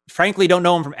 frankly don't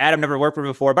know him from Adam, never worked with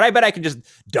him before, but I bet I can just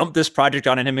dump this project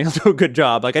on him and he'll do a good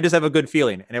job. Like, I just have a good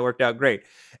feeling, and it worked out great.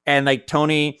 And like,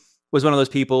 Tony was one of those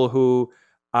people who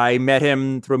I met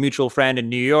him through a mutual friend in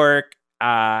New York.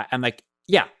 I'm like,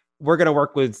 yeah, I'm going to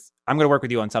work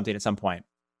with you on something at some point.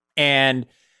 And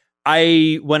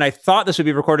when I thought this would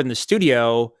be recorded in the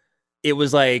studio, it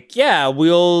was like, yeah,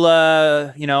 we'll,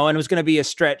 and it was going to be a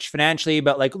stretch financially,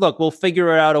 but like, look, we'll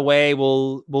figure out a way.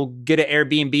 We'll get an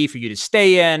Airbnb for you to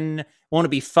stay in. Won't it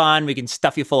be fun? We can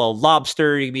stuff you full of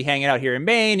lobster. You can be hanging out here in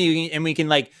Maine, and we can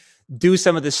like do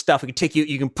some of this stuff. We can take you.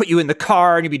 You can put you in the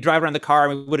car, and you'd be driving around the car,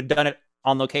 and we would have done it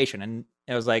on location. And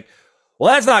it was like,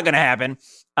 well, that's not going to happen,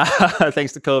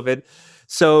 thanks to COVID.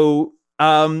 So,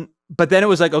 but then it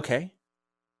was like, okay,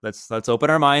 let's open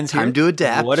our minds here. Time to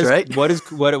adapt, right? What does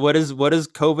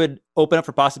COVID open up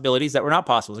for possibilities that were not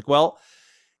possible? It's like, well,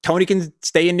 Tony can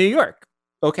stay in New York.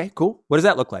 Okay, cool. What does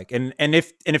that look like? And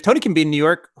if Tony can be in New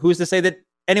York, who's to say that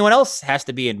anyone else has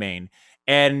to be in Maine?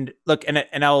 And look, I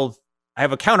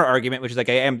have a counter argument, which is like,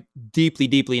 I am deeply,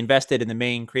 deeply invested in the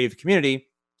Maine creative community.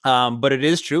 But it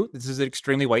is true. This is an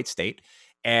extremely white state.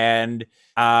 And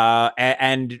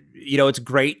it's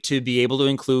great to be able to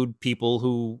include people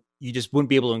who you just wouldn't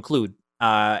be able to include.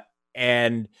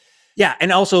 And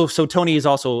also, so Tony is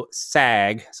also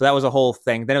SAG. So that was a whole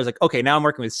thing. Then it was like, okay, now I'm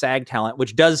working with SAG talent,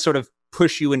 which does sort of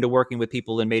push you into working with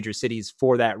people in major cities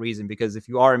for that reason. Because if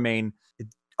you are in Maine, it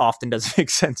often doesn't make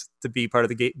sense to be part of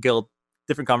the guild.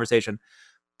 Different conversation.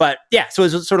 But yeah, so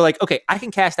it's sort of like, okay, I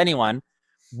can cast anyone.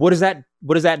 what does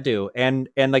that do? And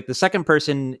like the second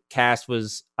person cast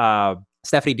was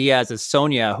Stephanie Diaz as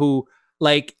Sonia, who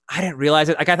like I didn't realize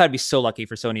it. Like I thought I'd be so lucky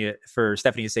for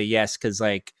Stephanie to say yes, because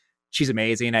like she's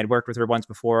amazing. I'd worked with her once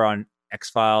before on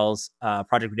X-Files,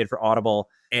 project we did for Audible,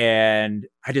 and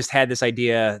I just had this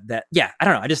idea that I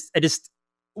don't know. I just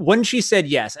when she said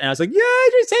yes, and I was like, yeah, I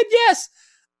just said yes.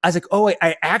 I was like, oh, wait,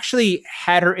 I actually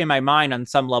had her in my mind on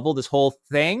some level, this whole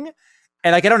thing.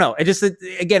 And like, I don't know. It was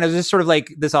just sort of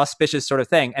like this auspicious sort of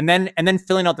thing. And then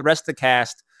filling out the rest of the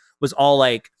cast was all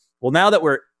like, well, now that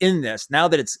we're in this, now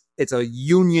that it's a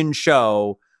union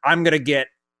show, I'm going to get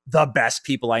the best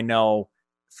people I know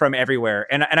from everywhere.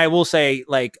 And I will say,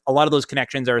 like, a lot of those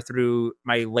connections are through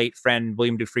my late friend,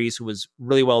 William Dufries, who was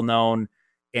really well known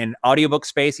in audiobook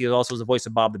space. He also was the voice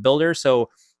of Bob the Builder. So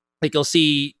like you'll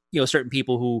see, certain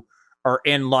people who are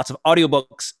in lots of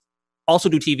audiobooks also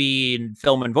do TV and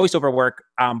film and voiceover work.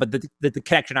 But the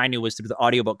connection I knew was through the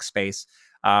audiobook space.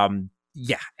 And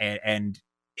it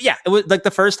was like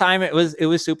the first time it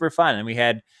was super fun. And we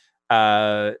had,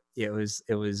 Tony was,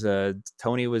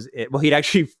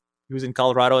 he was in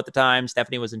Colorado at the time.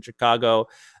 Stephanie was in Chicago.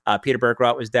 Peter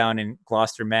Berkrot was down in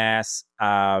Gloucester, Mass.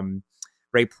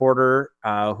 Ray Porter,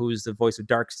 who's the voice of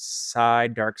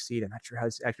Darkseid. I'm not sure how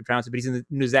to actually pronounce it, but he's in the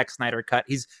new Zack Snyder cut.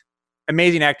 He's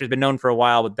amazing actor, has been known for a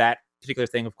while, but that particular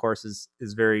thing, of course, is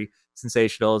very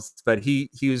sensational. But he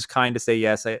was kind to say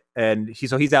yes, and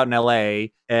he's out in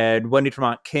LA, and Wendy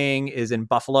Tremont King is in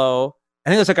Buffalo. I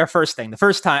think that's like our first thing, the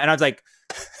first time, and I was like,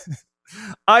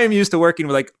 I am used to working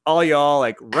with like all y'all,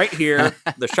 like right here,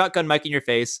 the shotgun mic in your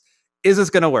face. Is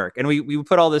this going to work? And we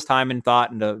put all this time and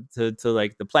thought into to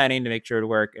like the planning to make sure it would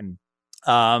work. And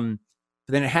but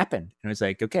then it happened, and it was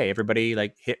like, okay, everybody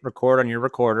like hit record on your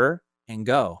recorder and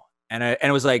go. And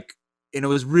it was like, and it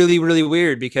was really, really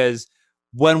weird because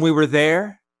when we were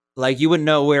there, like you wouldn't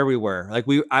know where we were.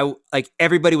 Like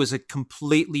everybody was like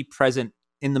completely present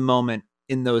in the moment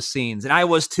in those scenes, and I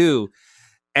was too.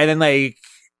 And then like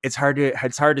it's hard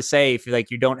to say if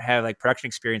you don't have like production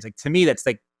experience. Like to me, that's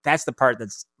the part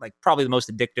that's like probably the most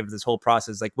addictive of this whole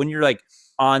process. Like when you're like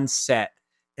on set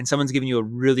and someone's giving you a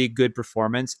really good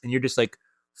performance and you're just like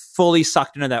fully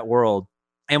sucked into that world.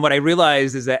 And what I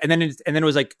realized is that, and then it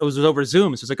was like, it was over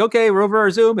Zoom. So it's like, okay, we're over our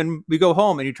Zoom and we go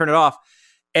home and you turn it off.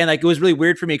 And like, it was really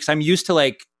weird for me because I'm used to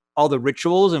like all the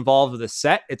rituals involved with the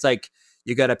set. It's like,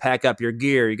 you got to pack up your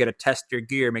gear. You got to test your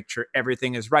gear, make sure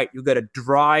everything is right. You got to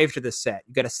drive to the set.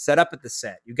 You got to set up at the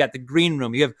set. You got the green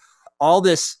room. You have all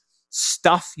this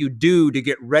stuff you do to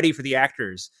get ready for the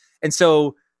actors. And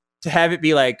so to have it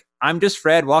be like, I'm just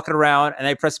Fred walking around and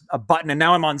I press a button and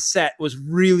now I'm on set was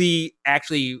really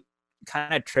actually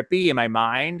kind of trippy in my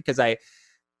mind. Because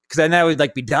then I would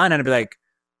like be done and I'd be like,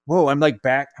 whoa, I'm like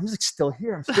back. I'm like still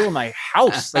here. I'm still in my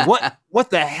house. Like what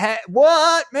the heck?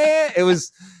 What, man? It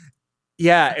was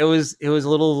a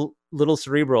little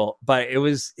cerebral, but it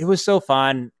was so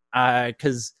fun.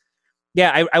 Cause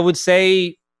I would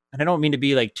say, and I don't mean to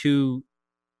be like too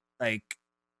like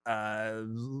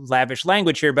lavish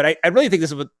language here, but I really think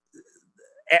this is what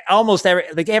almost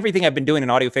everything I've been doing in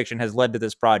audio fiction has led to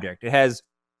this project. It has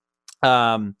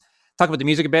talk about the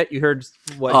music a bit. You heard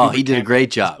what Hubert he did a great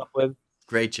job.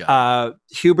 Great job.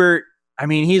 Hubert, I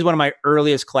mean, he's one of my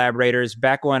earliest collaborators.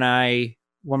 Back when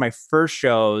one of my first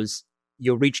shows,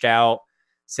 you reached out,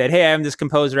 said, hey, I'm this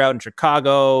composer out in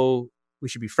Chicago. We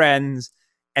should be friends.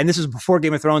 And this was before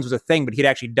Game of Thrones was a thing, but he'd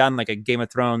actually done like a Game of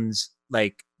Thrones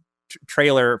like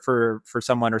trailer for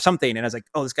someone or something. And I was like,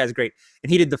 oh, this guy's great.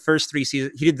 And he did the first 3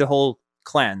 seasons. He did the whole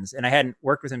cleanse. And I hadn't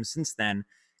worked with him since then.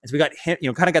 And so we got him,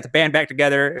 kind of got the band back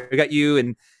together. We got you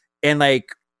and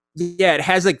like, yeah, it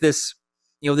has like this,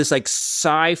 this like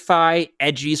sci-fi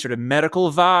edgy sort of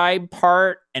medical vibe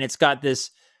part. And it's got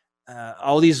this,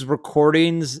 all these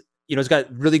recordings, it's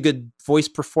got really good voice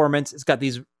performance. It's got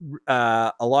these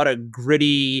a lot of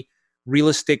gritty,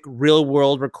 realistic, real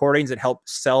world recordings that help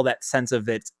sell that sense of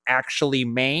it's actually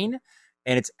Maine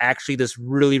and it's actually this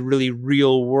really, really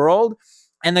real world.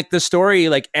 And like the story,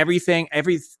 like everything, I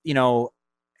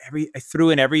threw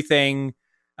in everything.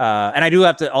 And I do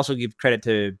have to also give credit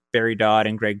to Barry Dodd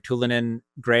and Greg Tulinen.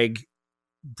 Greg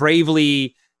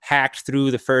bravely hacked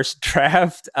through the first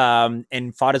draft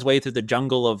and fought his way through the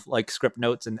jungle of like script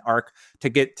notes and arc to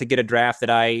get a draft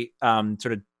that I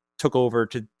sort of took over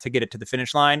to get it to the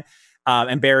finish line.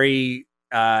 And Barry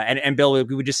and Bill,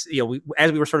 we would just,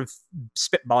 as we were sort of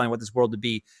spitballing what this world would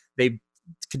be, they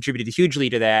contributed hugely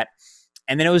to that.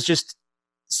 And then it was just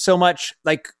so much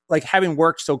like having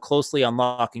worked so closely on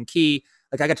Lock and Key,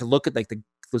 like I got to look at like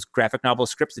those graphic novel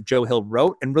scripts that Joe Hill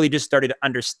wrote and really just started to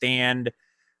understand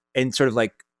and sort of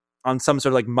like on some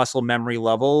sort of like muscle memory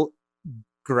level,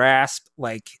 grasp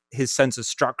like his sense of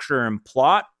structure and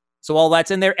plot. So all that's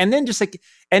in there, and then just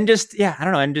yeah, I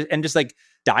don't know, and just like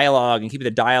dialogue and keeping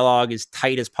the dialogue as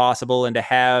tight as possible, and to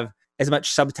have as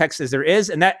much subtext as there is,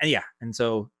 and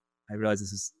so I realize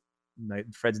this is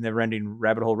Fred's never-ending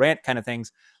rabbit hole rant kind of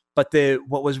things, but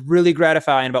what was really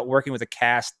gratifying about working with a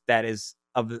cast that is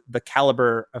of the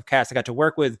caliber of cast I got to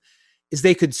work with is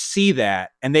they could see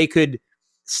that, and they could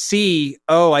see,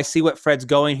 oh, I see what Fred's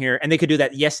going here, and they could do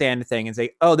that yes and thing and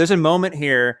say, oh, there's a moment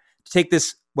here to take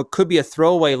this what could be a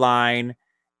throwaway line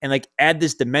and like add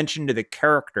this dimension to the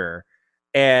character,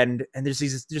 and there's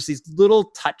these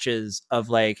little touches of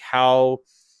like how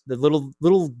the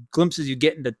little glimpses you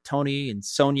get into Tony and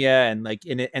Sonia and like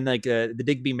the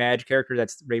Digby Madge character,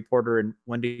 that's Ray Porter and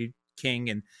Wendy King,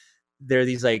 and they're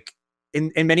these like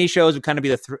in many shows would kind of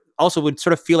be also would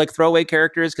sort of feel like throwaway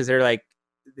characters because they're like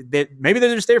maybe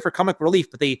they're just there for comic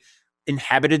relief, but they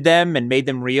inhabited them and made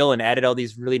them real and added all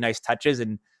these really nice touches.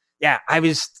 And yeah,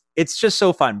 it's just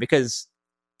so fun because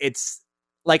it's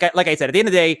like I said, at the end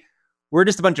of the day, we're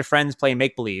just a bunch of friends playing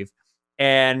make believe,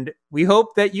 and we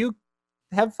hope that you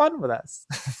have fun with us.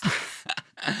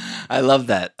 I love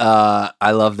that.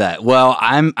 I love that. Well,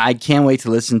 I can't wait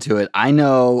to listen to it. I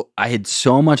know I had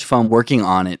so much fun working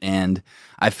on it, and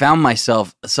I found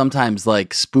myself sometimes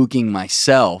like spooking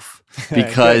myself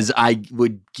because I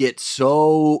would get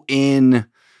so in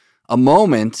a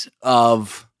moment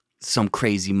of some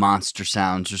crazy monster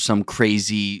sounds or some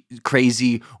crazy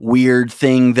weird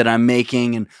thing that I'm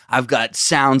making, and I've got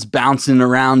sounds bouncing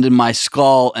around in my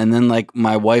skull, and then like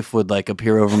my wife would like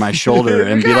appear over my shoulder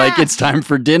and be like, it's time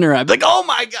for dinner. I'd be like, oh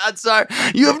my God, sorry,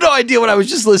 you have no idea what I was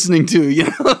just listening to, you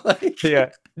know? Like,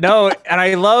 yeah. No, and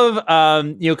I love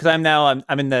because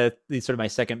I'm in the sort of my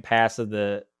second pass of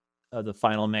the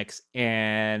final mix,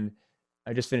 and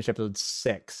I just finished episode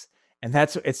 6. And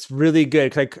it's really good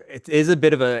because like it is a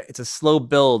bit of it's a slow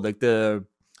build. Like I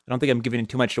don't think I'm giving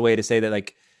too much away to say that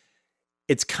like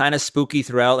it's kind of spooky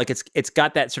throughout. Like it's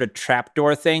got that sort of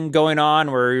trapdoor thing going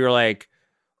on where you're like,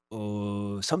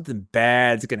 oh, something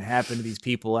bad's gonna happen to these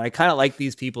people. And I kind of like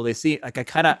these people. They see like I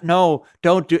kind of no,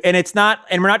 don't do. And it's not,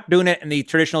 and we're not doing it in the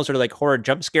traditional sort of like horror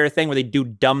jump scare thing where they do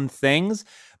dumb things.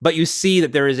 But you see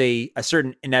that there is a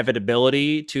certain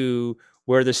inevitability to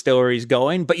where the story is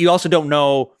going. But you also don't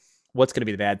know what's going to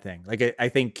be the bad thing. Like I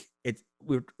think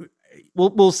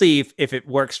we'll see if it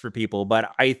works for people,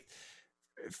 but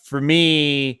for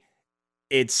me,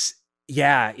 it's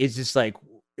just like,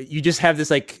 you just have this,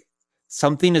 like,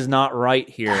 something is not right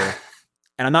here.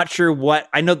 And I'm not sure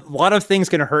I know a lot of things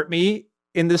can hurt me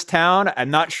in this town.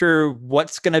 I'm not sure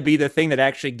what's going to be the thing that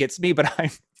actually gets me, but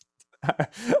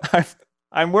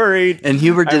I'm worried. And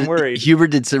Hubert did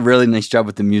a really nice job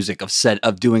with the music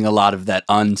of doing a lot of that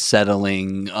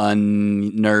unsettling,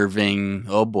 unnerving.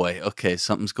 Oh boy, okay,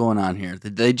 something's going on here.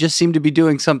 They just seem to be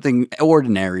doing something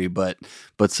ordinary, but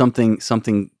something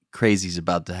crazy is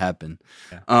about to happen.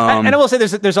 Yeah. And I will say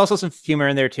there's also some humor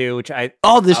in there too, which there's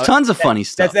tons of funny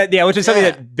stuff. Which is something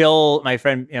that Bill, my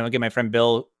friend, my friend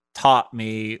Bill taught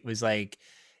me, was like,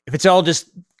 if it's all just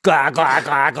glah, glah,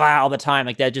 glah, glah all the time,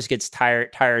 like that just gets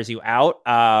tires you out.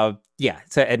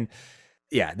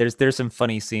 There's some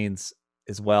funny scenes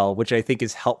as well, which I think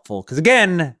is helpful because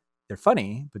again, they're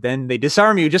funny, but then they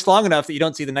disarm you just long enough that you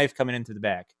don't see the knife coming into the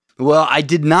back. Well, I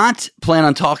did not plan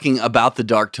on talking about the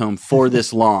Dark Tome for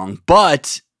this long,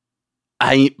 but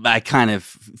I kind of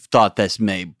thought this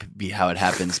may be how it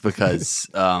happens because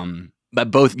but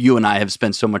both you and I have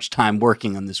spent so much time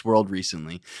working on this world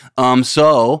recently.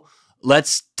 So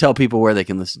let's tell people where they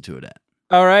can listen to it at.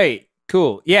 All right,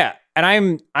 cool. Yeah.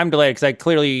 And I'm delighted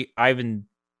because I've been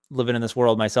living in this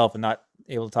world myself and not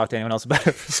able to talk to anyone else about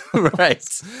it. Right.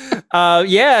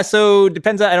 So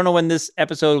depends on, I don't know when this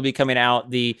episode will be coming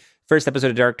out. The first episode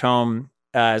of Dark Tome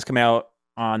is coming out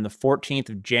on the 14th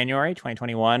of January,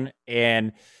 2021.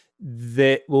 And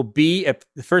the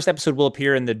first episode will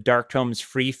appear in the Dark Tome's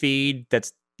free feed.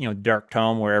 That's, Dark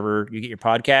Tome, wherever you get your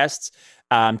podcasts.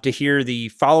 To hear the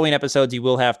following episodes, you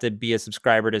will have to be a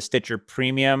subscriber to Stitcher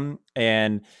Premium,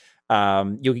 and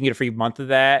you can get a free month of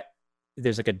that.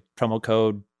 There's like a promo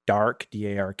code DARK,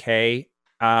 DARK.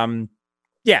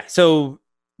 So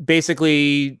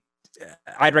basically,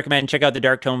 I'd recommend check out the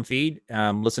Dark Tome feed,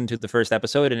 listen to the first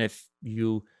episode, and if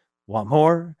you want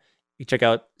more, you check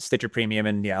out Stitcher Premium,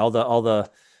 and all the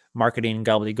marketing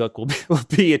gobbledygook will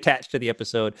be attached to the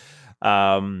episode.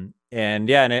 And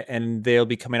they'll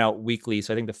be coming out weekly.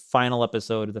 So I think the final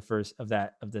episode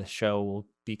of the show will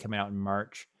be coming out in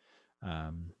March.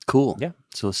 Cool. Yeah.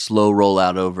 So a slow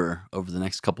rollout over the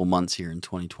next couple months here in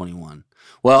 2021.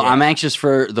 Well, yeah. I'm anxious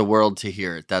for the world to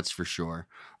hear it. That's for sure.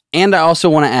 And I also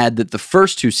want to add that the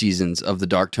first 2 seasons of The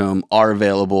Dark Tome are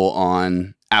available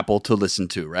on Apple to listen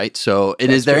to, right? So, and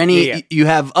is there any, you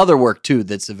have other work too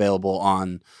that's available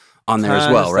on there as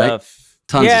well, right?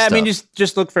 Tons of stuff. I mean,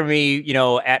 just look for me,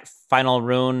 at Final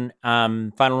Rune,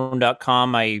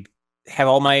 finalrune.com. I have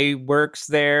all my works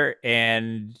there,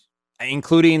 and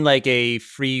including like a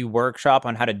free workshop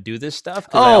on how to do this stuff.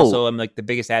 Because I also am like the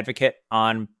biggest advocate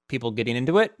on people getting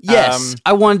into it. Yes,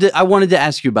 I wanted to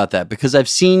ask you about that because I've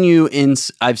seen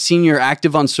you're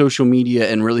active on social media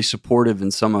and really supportive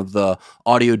in some of the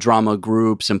audio drama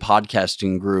groups and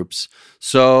podcasting groups.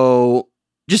 So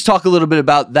just talk a little bit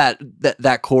about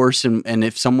that course and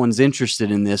if someone's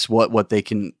interested in this, what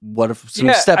if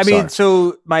some steps are. I mean,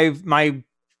 so my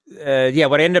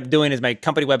what I ended up doing is my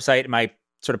company website, my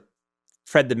sort of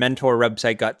Fred the Mentor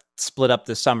website got split up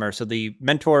this summer. So the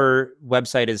Mentor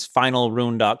website is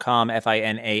finalrune.com,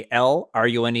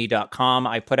 finalrune.com.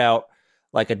 I put out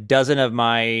like a dozen of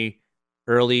my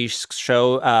early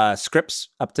show scripts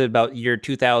up to about year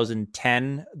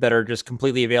 2010 that are just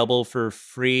completely available for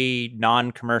free,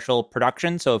 non-commercial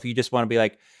production. So if you just want to be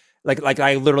like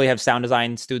I literally have sound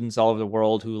design students all over the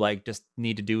world who like just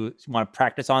want to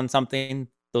practice on something.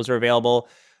 Those are available.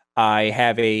 I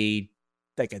have a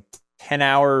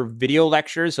 10-hour video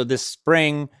lecture. So this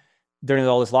spring, during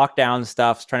all this lockdown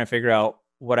stuff, trying to figure out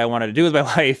what I wanted to do with my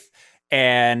life.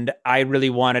 And I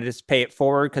really wanted to pay it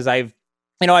forward because I've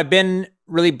been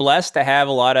really blessed to have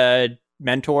a lot of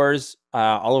mentors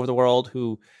all over the world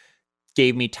who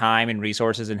gave me time and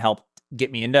resources and helped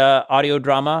get me into audio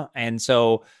drama. And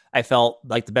so I felt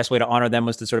like the best way to honor them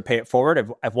was to sort of pay it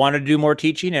forward. I've wanted to do more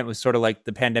teaching. And it was sort of like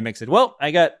the pandemic said, well,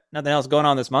 I got nothing else going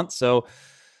on this month, so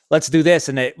let's do this.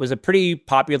 And it was a pretty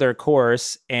popular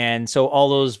course. And so all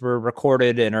those were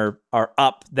recorded and are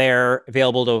up there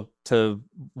available to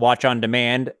watch on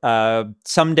demand.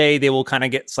 Someday they will kind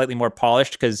of get slightly more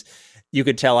polished because you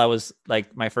could tell I was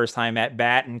like my first time at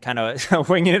bat and kind of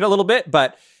winging it a little bit,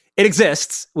 but it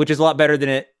exists, which is a lot better than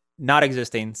it not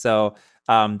existing. So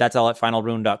that's all at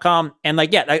finalrune.com. And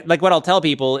like what I'll tell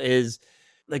people is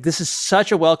like, this is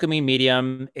such a welcoming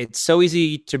medium. It's so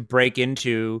easy to break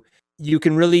into. You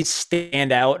can really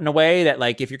stand out in a way that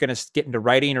like, if you're going to get into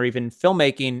writing or even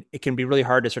filmmaking, it can be really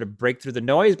hard to sort of break through the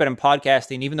noise. But in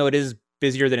podcasting, even though it is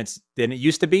busier than it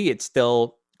used to be, it's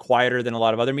still quieter than a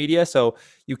lot of other media. So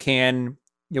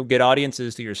you'll get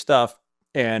audiences to your stuff.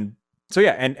 And so,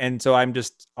 yeah. And so I'm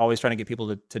just always trying to get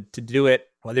people to do it,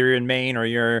 whether you're in Maine or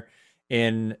you're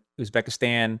in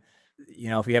Uzbekistan.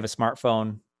 If you have a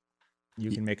smartphone, you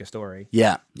can make a story.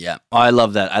 Yeah. Yeah. Oh, I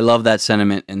love that. I love that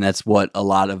sentiment. And that's what a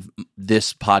lot of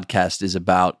this podcast is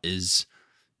about is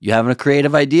you having a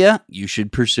creative idea, you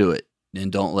should pursue it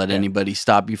and don't let anybody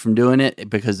stop you from doing it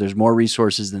because there's more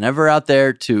resources than ever out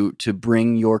there to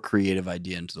bring your creative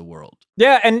idea into the world.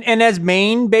 Yeah. And as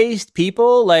Maine-based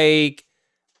people, like,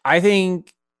 I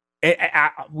think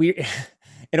we,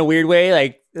 in a weird way,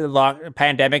 like the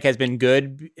pandemic has been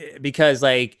good because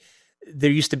like there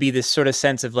used to be this sort of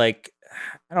sense of like,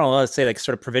 I don't know, let's say like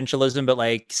sort of provincialism, but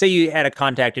like say you had a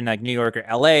contact in like New York or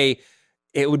LA,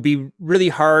 it would be really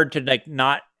hard to like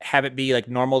not have it be like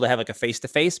normal to have like a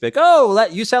face-to-face, like, oh,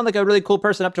 you sound like a really cool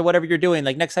person up to whatever you're doing.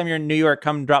 Like next time you're in New York,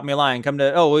 come drop me a line,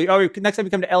 next time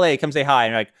you come to LA, come say hi.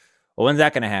 And you're like, well, when's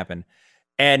that going to happen?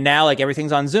 And now like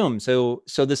everything's on Zoom. So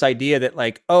this idea that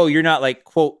like, oh, you're not like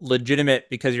quote legitimate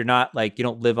because you're not like, you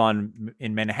don't live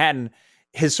in Manhattan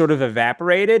has sort of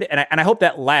evaporated. And I hope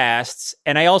that lasts.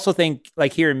 And I also think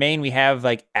like here in Maine, we have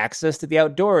like access to the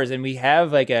outdoors and we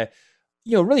have like a,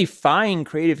 really fine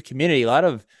creative community. A lot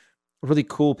of really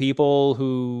cool people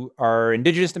who are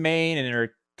indigenous to Maine and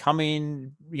are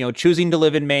coming, choosing to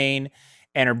live in Maine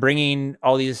and are bringing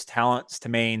all these talents to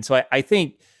Maine. So I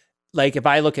think like, if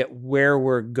I look at where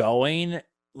we're going,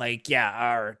 like, yeah,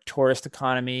 our tourist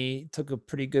economy took a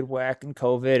pretty good whack in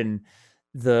COVID and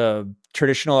the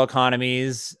traditional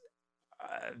economies,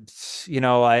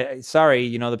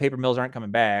 the paper mills aren't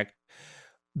coming back,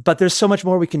 but there's so much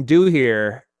more we can do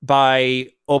here by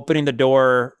opening the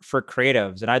door for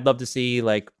creatives. And I'd love to see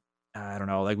like, I don't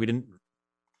know, like we didn't,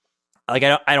 like,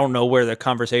 I don't know where the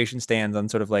conversation stands on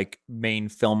sort of like Maine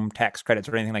film tax credits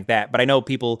or anything like that. But I know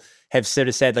people have sort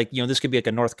of said like, this could be like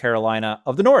a North Carolina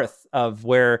of the North of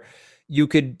where you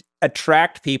could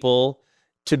attract people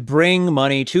to bring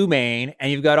money to Maine.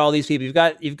 And you've got all these people,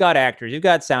 you've got actors, you've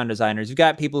got sound designers, you've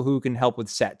got people who can help with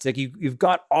sets. Like you've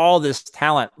got all this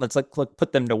talent. Let's like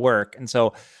put them to work. And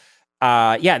so,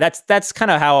 that's kind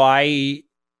of how I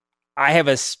have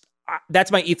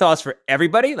that's my ethos for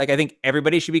everybody. Like, I think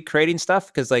everybody should be creating stuff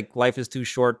because like life is too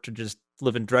short to just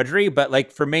live in drudgery. But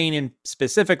like for Maine and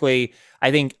specifically,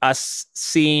 I think us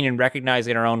seeing and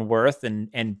recognizing our own worth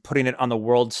and putting it on the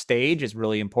world stage is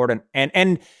really important.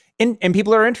 And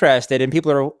people are interested and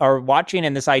people are watching.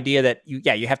 And this idea that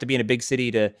you have to be in a big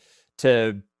city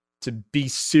to be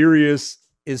serious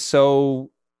is so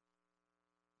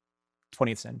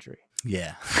 20th century.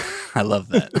 Yeah. I love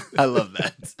that. I love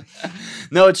that.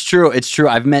 No, it's true. It's true.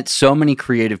 I've met so many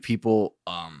creative people,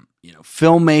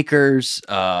 filmmakers.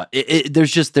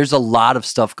 There's a lot of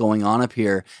stuff going on up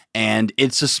here, and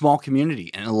it's a small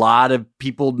community, and a lot of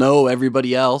people know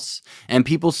everybody else, and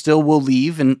people still will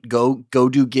leave and go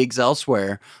do gigs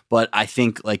elsewhere. But I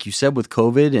think, like you said, with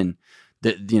COVID and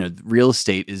real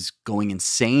estate is going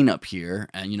insane up here.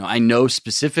 And, I know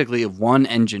specifically of one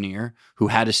engineer who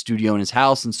had a studio in his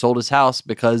house and sold his house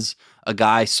because a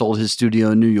guy sold his studio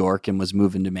in New York and was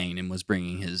moving to Maine and was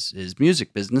bringing his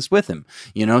music business with him,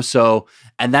 so,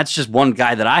 and that's just one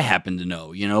guy that I happen to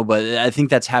know, but I think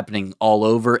that's happening all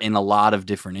over in a lot of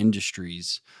different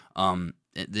industries, in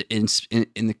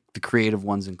the creative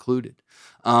ones included.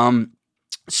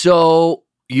 So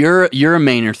you're a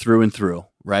Mainer through and through.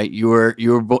 Right, you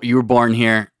were born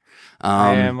here.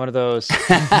 I am one of those.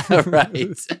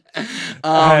 Right.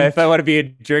 If I want to be a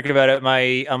jerk about it,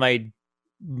 on my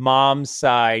mom's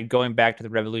side, going back to the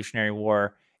Revolutionary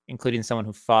War, including someone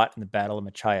who fought in the Battle of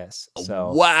Machias.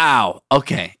 So wow,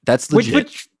 okay, that's legit.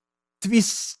 Which, to be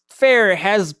fair,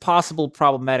 has possible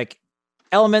problematic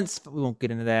elements, but we won't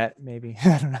get into that. Maybe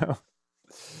I don't know.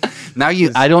 Now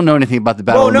I don't know anything about the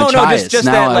Battle of Machias. Just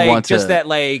now that,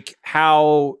 like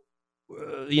how.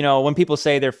 When people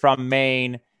say they're from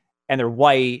Maine and they're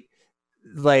white,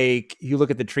 like you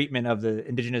look at the treatment of the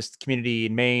indigenous community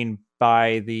in Maine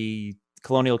by the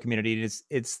colonial community,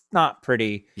 it's not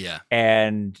pretty. Yeah.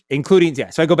 And including,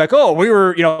 so I go back, we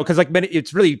were, because like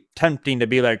it's really tempting to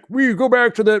be like, we go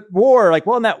back to the war. Like,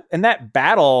 well, in that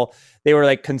battle, they were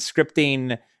like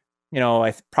conscripting,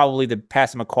 probably the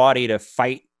Passamaquoddy to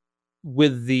fight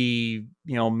with the,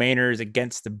 Mainers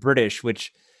against the British,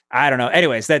 which I don't know.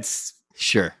 Anyways, that's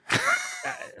sure.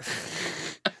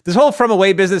 This whole from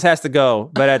away business has to go,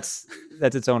 but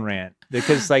that's its own rant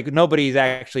because like nobody's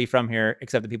actually from here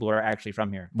except the people who are actually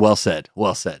from here. Well said.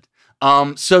 Well said.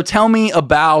 So tell me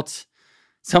about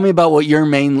what your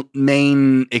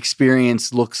main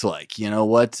experience looks like.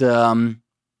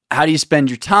 How do you spend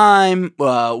your time?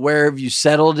 Where have you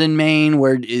settled in Maine?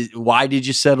 Why did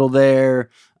you settle there?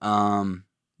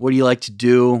 What do you like to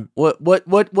do?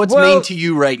 What's Maine to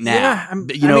you right now?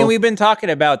 Yeah, we've been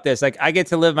talking about this. Like, I get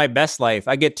to live my best life.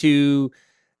 I get to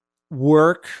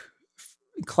work,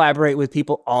 collaborate with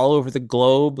people all over the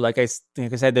globe. Like I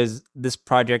said, there's this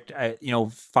project.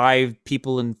 5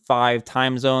 people in 5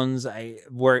 time zones. I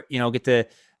work. Get to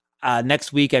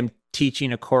next week. I'm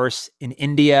teaching a course in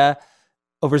India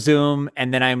over Zoom,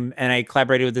 and then I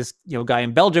collaborated with this guy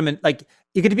in Belgium, and like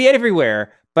you get to be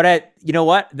everywhere. But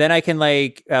then I can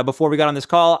before we got on this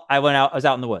call, I was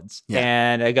out in the woods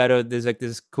and I got there's like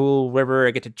this cool river.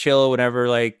 I get to chill whenever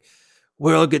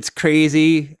world gets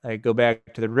crazy. I go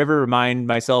back to the river, remind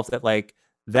myself that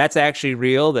that's actually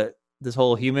real, that this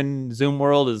whole human Zoom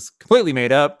world is completely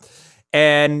made up.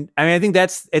 And I think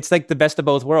it's like the best of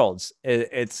both worlds. You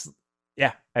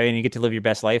get to live your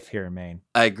best life here in Maine.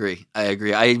 I agree.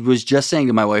 I was just saying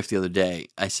to my wife the other day,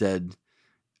 I said,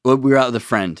 we were out with a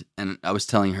friend, and I was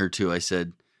telling her too. I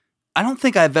said, I don't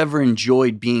think I've ever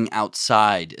enjoyed being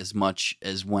outside as much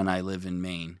as when I live in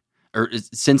Maine, or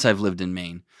since I've lived in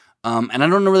Maine. And I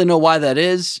don't really know why that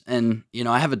is. And,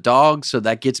 I have a dog, so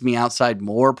that gets me outside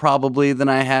more probably than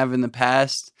I have in the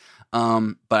past.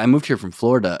 But I moved here from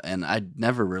Florida, and I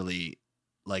never really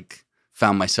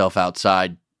found myself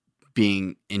outside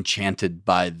being enchanted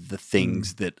by the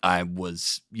things that I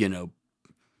was,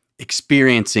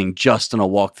 experiencing just on a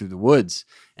walk through the woods.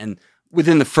 And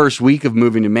within the first week of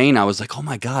moving to Maine, I was like, oh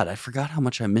my God, I forgot how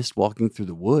much I missed walking through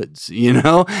the woods,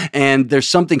 and there's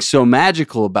something so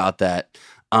magical about that.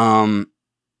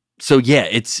 So yeah,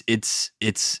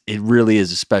 it really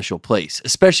is a special place,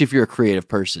 especially if you're a creative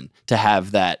person, to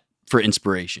have that for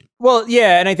inspiration. Well,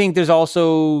 yeah. And I think there's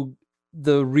also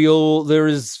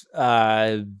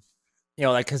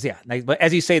but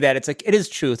as you say that, it's like, it is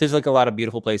truth. There's a lot of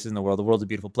beautiful places in the world. The world's a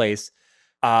beautiful place.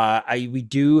 We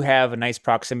do have a nice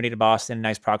proximity to Boston, a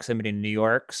nice proximity to New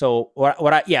York. So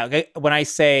when I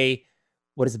say,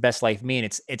 what does the best life mean?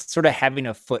 It's sort of having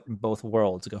a foot in both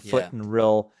worlds, like a foot in a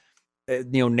real,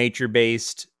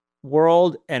 nature-based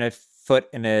world and a foot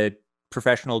in a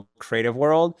professional creative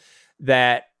world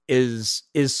that is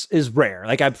rare.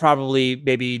 Like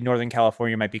maybe Northern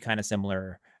California might be kind of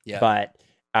similar, but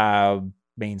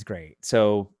Maine's great.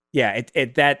 So yeah,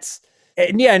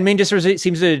 and Maine just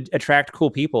seems to attract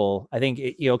cool people. I think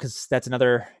because that's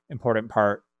another important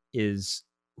part is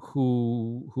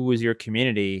who is your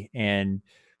community, and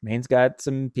Maine's got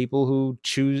some people who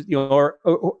choose, or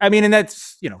I mean, and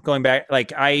that's going back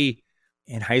like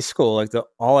in high school, like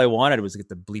all I wanted was to get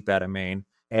the bleep out of Maine,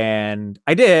 and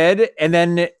I did, and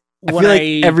then I feel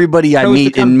like everybody I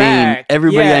meet in Maine,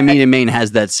 I meet in Maine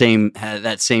has that same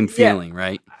feeling,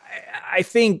 right? I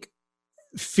think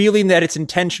feeling that it's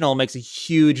intentional makes a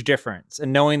huge difference,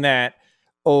 and knowing that,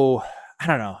 I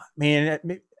don't know,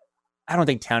 man, I don't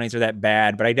think townies are that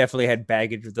bad, but I definitely had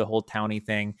baggage with the whole townie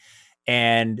thing,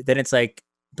 and then it's like,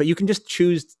 but you can just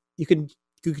choose. You can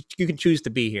choose to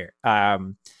be here.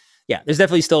 There's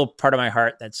definitely still part of my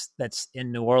heart that's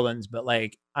in New Orleans, but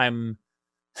like I'm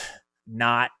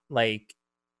not like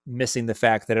missing the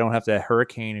fact that I don't have the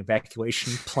hurricane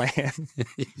evacuation plan.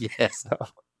 Yes.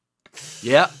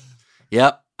 Yep.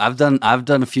 I've done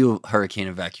a few hurricane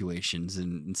evacuations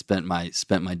and spent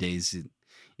my days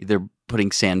either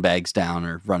putting sandbags down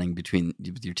or running with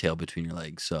your tail between your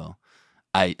legs. So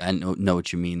I know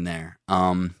what you mean there.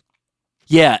 I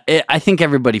think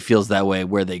everybody feels that way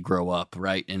where they grow up,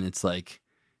 right? And it's like,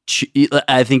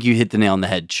 I think you hit the nail on the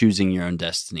head, choosing your own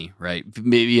destiny, right?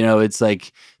 Maybe, it's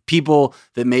like people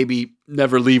that maybe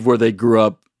never leave where they grew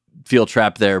up feel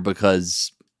trapped there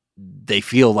because they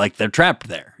feel like they're trapped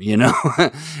there,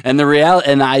 and the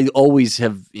reality, and I always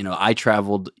have, I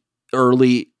traveled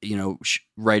early,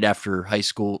 right after high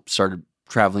school, started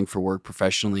traveling for work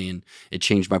professionally, and it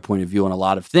changed my point of view on a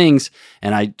lot of things.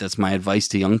 And that's my advice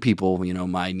to young people,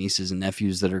 my nieces and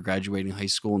nephews that are graduating high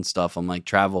school and stuff. I'm like,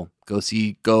 travel,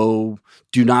 do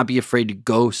not be afraid to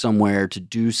go somewhere to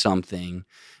do something,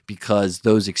 because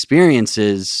those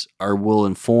experiences will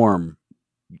inform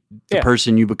the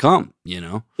person you become,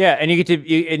 Yeah. And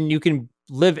you can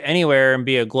live anywhere and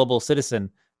be a global citizen.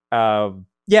 I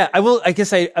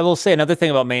guess I will say another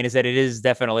thing about Maine is that it is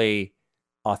definitely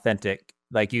authentic.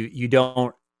 Like you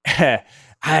don't,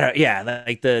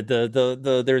 like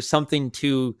there's something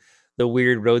to the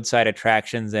weird roadside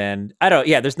attractions, and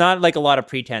there's not like a lot of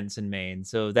pretense in Maine.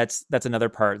 So that's another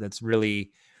part that's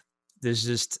really, there's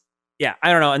just, I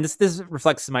don't know. And this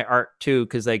reflects my art too.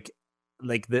 Cause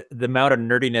like the amount of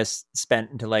nerdiness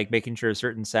spent into like making sure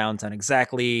certain sounds sound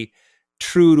exactly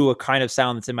true to a kind of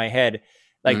sound that's in my head.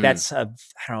 Like that's I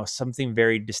don't know, something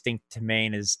very distinct to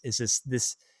Maine is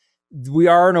this, we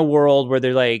are in a world where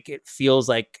they're like, it feels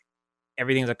like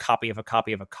everything's a copy of a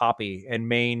copy of a copy. And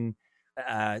Maine,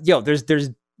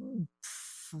 there's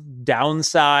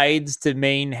downsides to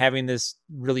Maine having this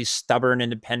really stubborn,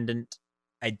 independent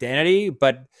identity,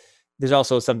 but there's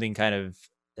also something kind of,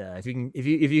 if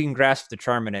you can grasp the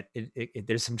charm in it,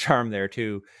 there's some charm there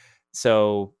too.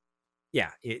 So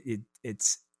it's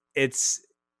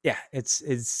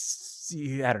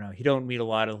I don't know. You don't meet a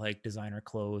lot of like designer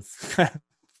clothes,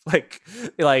 like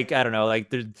I don't know.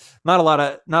 Like there's not a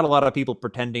lot of people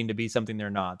pretending to be something they're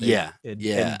not. And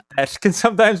that can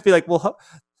sometimes be like, well,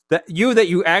 that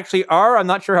you actually are. I'm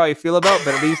not sure how you feel about,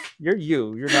 but at least you're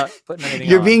you. You're not putting anything.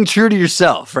 You're on. being true to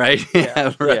yourself, right?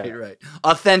 Right.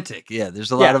 Authentic. Yeah,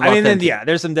 there's a lot of. I mean,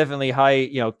 there's some definitely high,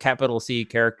 capital C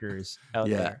characters out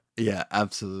there. Yeah,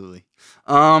 absolutely.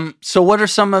 So what are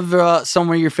some of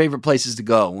your favorite places to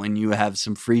go when you have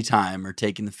some free time or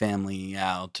taking the family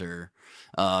out or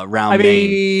around Maine?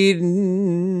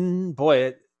 Even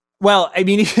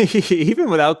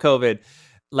without COVID,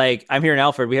 like I'm here in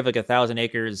Alfred, we have like 1,000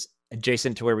 acres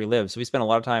adjacent to where we live. So we spend a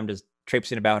lot of time just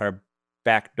traipsing about our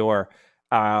back door.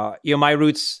 My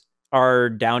roots are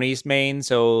down East Maine.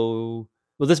 So,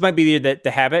 this might be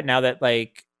the habit now that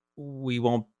like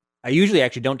I usually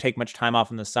actually don't take much time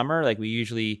off in the summer. Like we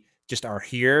usually just are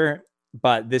here,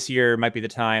 but this year might be the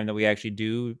time that we actually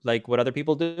do like what other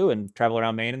people do and travel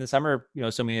around Maine in the summer,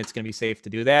 assuming it's going to be safe to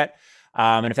do that.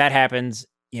 And if that happens,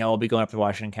 I'll be going up to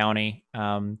Washington County.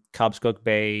 Cobscook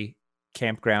Bay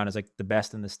campground is like the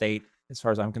best in the state as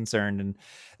far as I'm concerned. And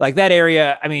like that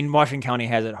area, I mean, Washington County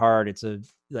has it hard. It's a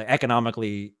like,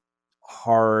 economically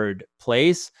hard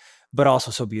place, but also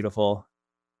so beautiful.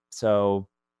 So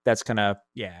that's kind of,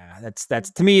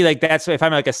 that's to me, like that's, if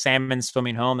I'm like a salmon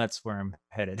swimming home, that's where I'm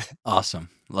headed. Awesome.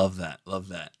 Love that.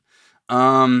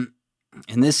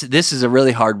 And this is a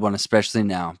really hard one, especially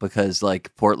now, because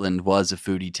like Portland was a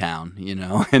foodie town,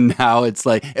 and now it's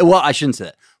like, well, I shouldn't say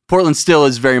that. Portland still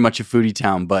is very much a foodie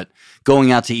town, but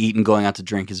going out to eat and going out to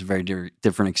drink is a very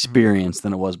different experience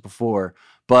than it was before.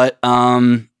 But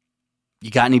you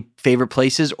got any favorite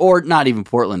places, or not even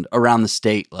Portland, around the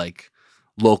state, like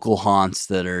local haunts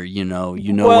that are, when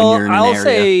you're in an area? I'll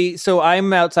say, so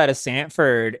I'm outside of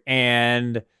Sanford,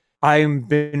 and I've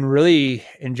been really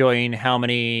enjoying how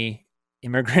many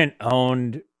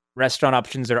immigrant-owned restaurant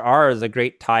options there are. There's a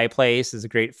great Thai place. There's a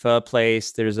great pho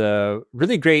place. There's a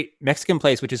really great Mexican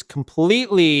place, which is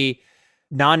completely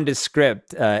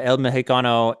nondescript. El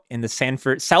Mexicano in the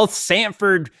South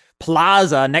Sanford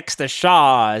Plaza next to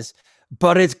Shaw's,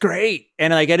 but it's great.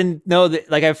 And like, I didn't know that.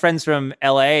 Like, I have friends from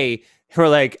LA who are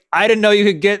like, I didn't know you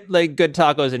could get like good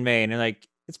tacos in Maine, and like,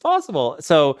 it's possible.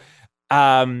 So,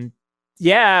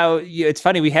 yeah, it's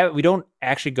funny. We don't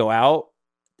actually go out,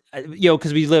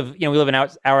 because we live an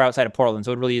hour outside of Portland,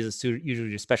 so it really is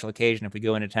usually a special occasion if we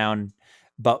go into town.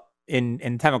 But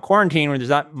in time of quarantine, where there's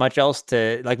not much else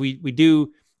to like, we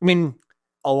do. I mean,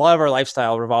 a lot of our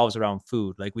lifestyle revolves around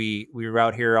food. Like we're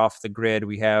out here off the grid.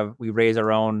 We raise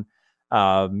our own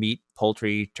meat,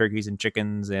 poultry, turkeys, and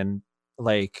chickens, and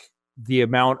like the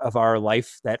amount of our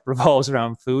life that revolves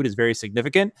around food is very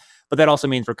significant. But that also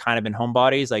means we're kind of in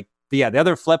homebodies. Like, the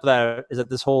other flip of that is that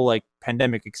this whole like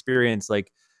pandemic experience,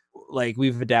 like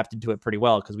we've adapted to it pretty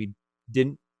well, because we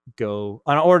didn't go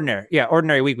on an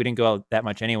ordinary week. We didn't go out that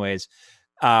much anyways.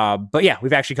 But yeah,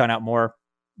 we've actually gone out more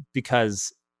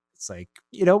because it's like,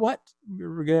 you know what?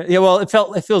 We're gonna, well, it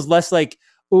feels less like,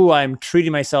 oh, I'm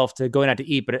treating myself to going out to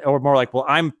eat, or more like, well,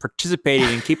 I'm participating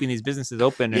in keeping these businesses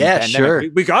open. Yeah, sure.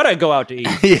 We gotta go out to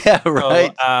eat. Yeah,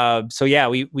 right. So yeah,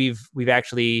 we've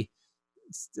actually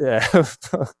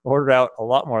ordered out a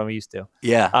lot more than we used to.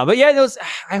 Yeah. But yeah,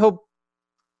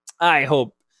 I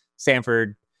hope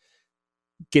Sanford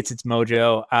gets its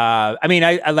mojo. I mean,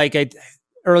 I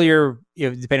earlier,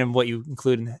 depending on what you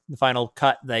include in the final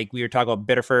cut, like we were talking about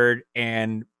Biddeford,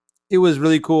 and it was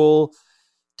really cool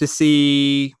to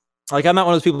see. Like, I'm not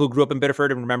one of those people who grew up in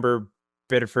Biddeford and remember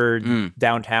Biddeford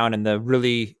downtown in the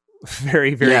really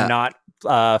very, very not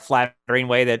flattering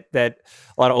way that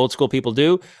a lot of old school people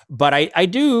do. But I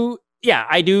do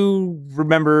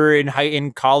remember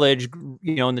in college,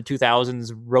 in the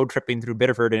 2000s, road tripping through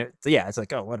Biddeford, and it's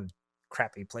like, oh, what a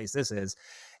crappy place this is.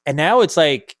 And now it's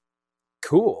like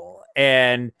cool.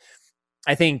 And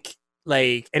I think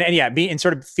like, and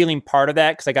sort of feeling part of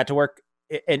that, because I got to work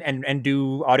and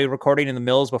do audio recording in the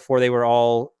mills before they were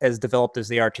all as developed as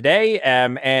they are today.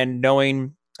 And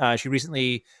knowing she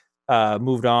recently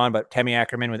moved on, but Tammy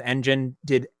Ackerman with Engine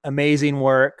did amazing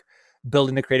work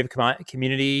building the creative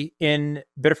community in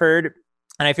Biddeford.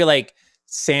 And I feel like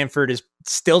Sanford is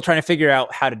still trying to figure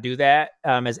out how to do that.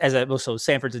 So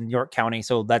Sanford's in York County.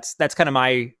 So that's kind of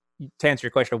to answer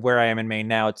your question of where I am in Maine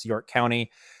now, it's York County,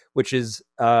 which is,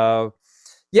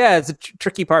 it's a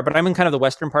tricky part, but I'm in kind of the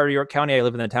western part of York County. I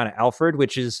live in the town of Alfred,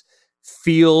 which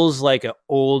feels like an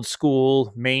old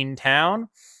school Maine town,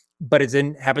 but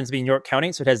happens to be in York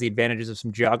County. So it has the advantages of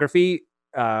some geography,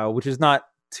 which is not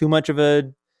too much of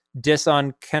a diss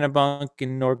on Kennebunk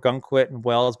and Norgunquit and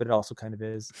Wells, but it also kind of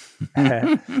is.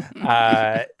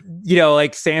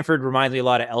 Like Sanford reminds me a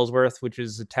lot of Ellsworth, which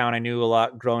is a town I knew a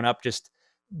lot growing up, just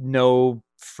no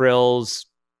frills,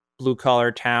 blue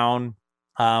collar town.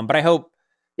 But I hope,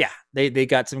 they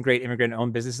got some great immigrant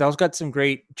owned businesses. They also got some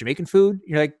great Jamaican food.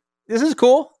 You're like, this is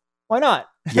cool. Why not?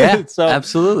 Yeah, so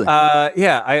absolutely.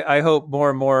 I hope more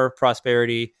and more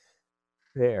prosperity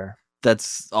there.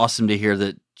 That's awesome to hear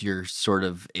that you're sort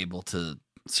of able to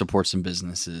support some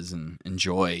businesses and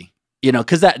enjoy,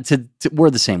 because we're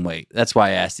the same way. That's why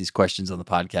I ask these questions on the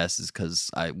podcast, is because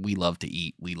we love to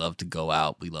eat, we love to go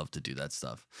out, we love to do that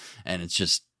stuff, and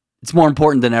it's more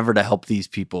important than ever to help these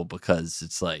people, because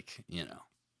it's like,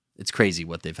 it's crazy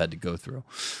what they've had to go through.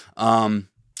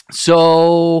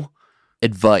 So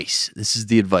advice. This is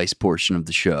the advice portion of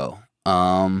the show.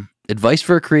 Advice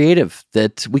for a creative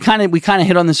that we kind of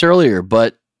hit on this earlier,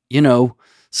 but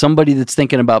somebody that's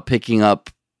thinking about picking up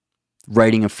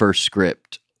writing a first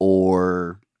script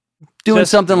or doing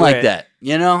something like that,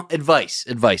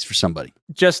 advice for somebody.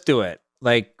 Just do it.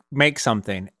 Like, make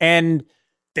something and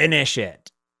finish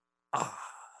it.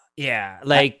 Yeah.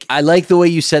 Like, I like the way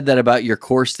you said that about your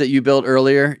course that you built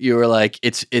earlier. You were like,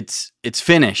 it's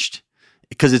finished,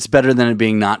 because it's better than it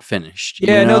being not finished.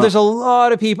 Yeah, no, there's a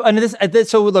lot of people. And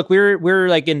so look, we're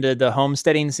like into the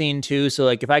homesteading scene too. So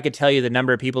like, if I could tell you the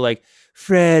number of people like,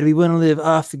 Fred, we want to live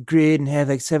off the grid and have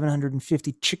like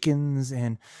 750 chickens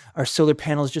and our solar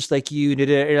panels just like you.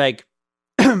 You're like,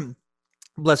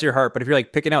 bless your heart. But if you're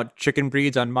like picking out chicken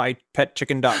breeds on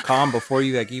mypetchicken.com before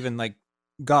you like even like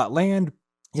got land,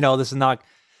 this is not,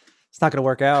 it's not going to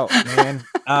work out,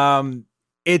 man.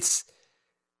 It's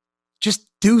just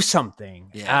do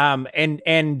something. Yeah. And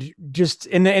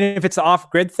if it's the off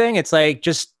grid thing, it's like,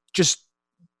 just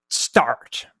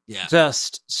start. Yeah.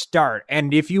 Just start.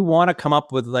 And if you want to come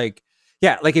up with like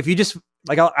if you just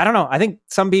like, I don't know, I think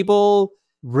some people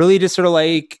really just sort of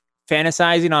like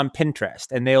fantasizing on Pinterest,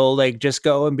 and they'll like just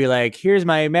go and be like, here's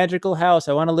my magical house.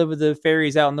 I want to live with the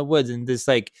fairies out in the woods. And this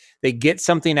like, they get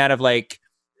something out of like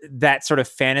that sort of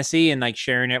fantasy and like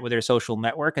sharing it with their social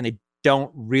network. And they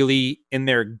don't really in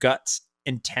their guts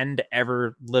intend to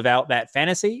ever live out that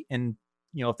fantasy. And,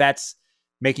 you know, if that's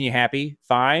making you happy,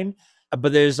 fine.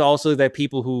 But there's also the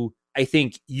people who I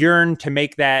think yearn to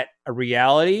make that a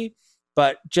reality.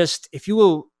 But just if you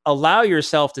will allow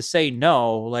yourself to say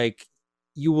no, like,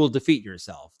 you will defeat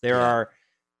yourself. There are,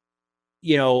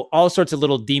 you know, all sorts of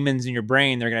little demons in your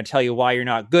brain. They're going to tell you why you're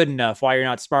not good enough, why you're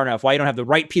not smart enough, why you don't have the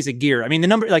right piece of gear. I mean, the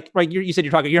number, like, right, you said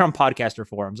you're on podcaster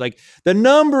forums. Like, the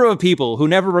number of people who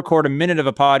never record a minute of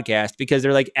a podcast because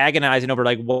they're like agonizing over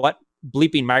like what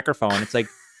bleeping microphone. It's like,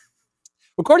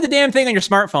 record the damn thing on your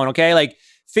smartphone, okay? Like,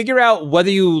 figure out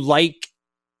whether you like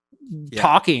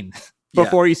talking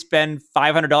before you spend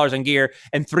 $500 on gear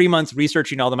and 3 months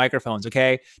researching all the microphones,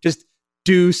 okay? Just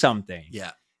do something.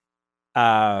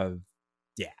 No,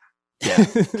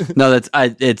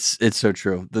 it's so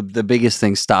true. The biggest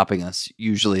thing stopping us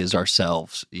usually is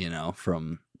ourselves, you know,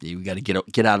 we got to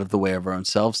get out of the way of our own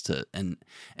selves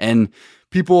and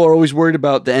people are always worried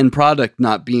about the end product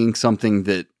not being something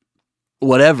that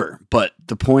whatever, but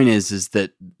the point is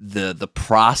that the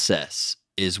process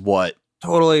is what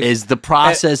totally is the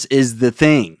process is the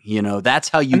thing, you know, that's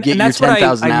how you get your 10,000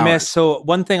 hours. I miss. So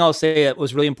one thing I'll say that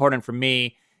was really important for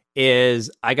me is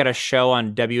I got a show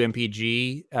on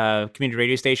WMPG, community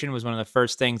radio station. Was one of the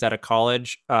first things out of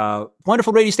college.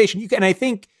 Wonderful radio station. And I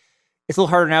think it's a little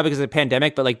harder now because of the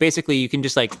pandemic, but like basically you can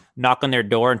just like knock on their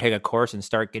door and take a course and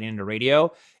start getting into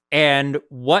radio. And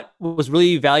what was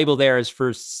really valuable there is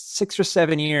for 6 or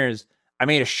 7 years, I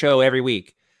made a show every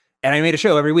week. And I made a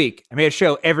show every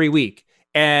week.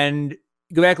 And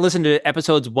go back and listen to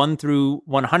episodes 1 through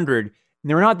 100, and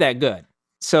they were not that good.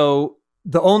 So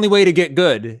the only way to get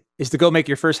good is to go make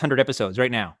your first 100 episodes right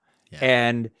now.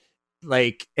 And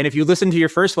if you listen to your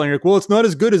first one, you're like, well, it's not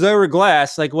as good as Ira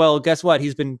Glass. Like, well, guess what?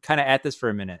 He's been kind of at this for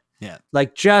a minute.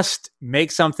 Like, just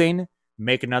make something,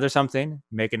 make another something,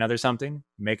 make another something,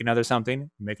 make another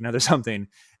something, make another something.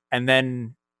 And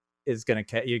then it's going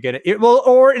to, you're going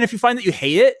to, and if you find that you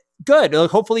hate it, good. Like,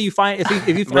 hopefully you find, if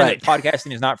you find that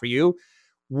podcasting is not for you,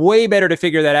 way better to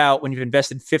figure that out when you've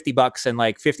invested $50 and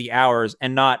like 50 hours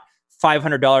and not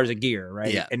 $500 a gear,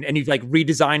 right? And you've like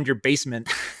redesigned your basement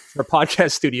for a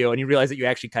podcast studio and you realize that you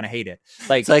actually kind of hate it.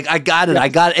 Like, it's like, I got it. I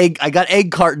got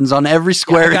egg cartons on every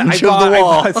square inch of the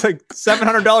wall. It's like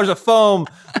 $700 of foam.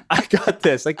 I got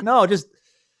this. Like, no, just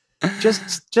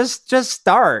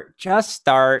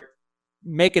start.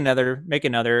 Make another.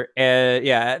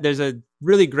 There's a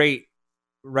really great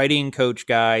writing coach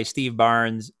guy, Steve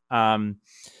Barnes.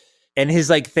 And his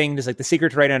like thing is like the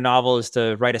secret to writing a novel is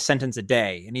to write a sentence a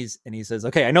day. And he says,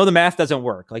 okay, I know the math doesn't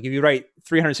work. Like, if you write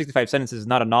 365 sentences, is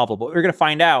not a novel, but we're going to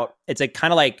find out it's like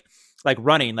kind of like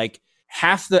running, like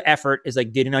half the effort is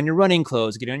like getting on your running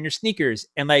clothes, getting on your sneakers.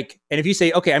 And if you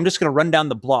say, okay, I'm just going to run down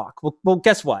the block. Well,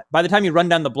 guess what? By the time you run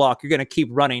down the block, you're going to keep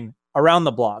running around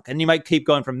the block and you might keep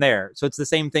going from there. So it's the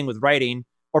same thing with writing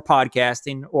or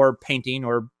podcasting or painting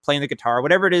or playing the guitar,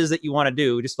 whatever it is that you want to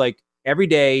do. Just like every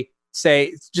day,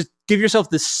 just give yourself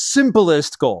the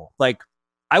simplest goal. Like,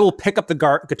 I will pick up the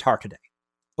guitar today.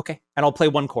 Okay. And I'll play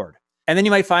one chord. And then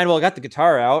you might find, well, I got the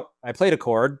guitar out. I played a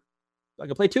chord. I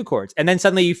can play 2 chords. And then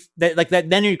suddenly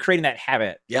then you're creating that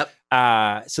habit. Yep.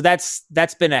 So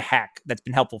that's been a hack that's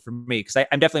been helpful for me. Cause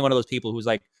I'm definitely one of those people who's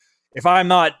like, if I'm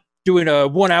not doing a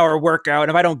 1 hour workout,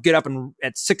 and if I don't get up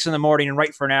at 6 a.m. and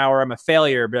write for an hour, I'm a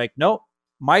failure. Be like, nope,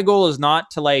 my goal is not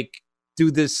to like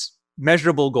do this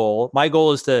measurable goal. My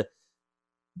goal is to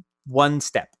one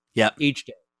step each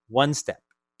day, one step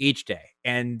each day.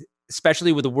 And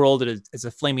especially with the world that is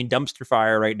a flaming dumpster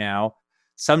fire right now,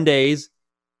 some days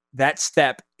that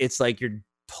step, it's like you're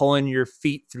pulling your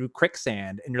feet through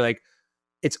quicksand and you're like,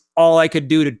 it's all I could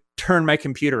do to turn my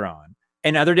computer on.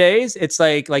 And other days it's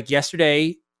like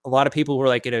yesterday, a lot of people were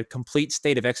like in a complete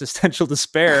state of existential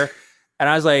despair. And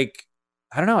I was like,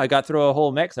 I don't know. I got through a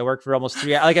whole mix. I worked for almost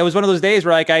 3 hours. Like, it was one of those days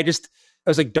where like, I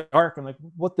was like dark. I'm like,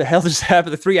 what the hell just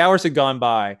happened? The 3 hours had gone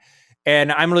by.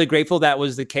 And I'm really grateful that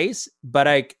was the case.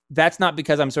 But that's not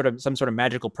because I'm some sort of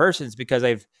magical person. It's because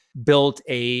I've built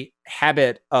a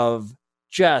habit of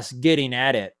just getting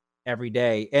at it every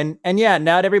day. And yeah,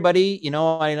 not everybody, you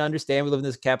know, I understand we live in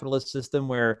this capitalist system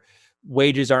where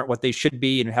wages aren't what they should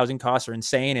be and housing costs are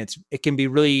insane. It can be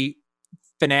really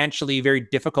financially very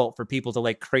difficult for people to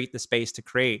like create the space to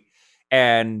create.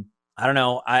 And I don't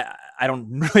know, I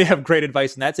don't really have great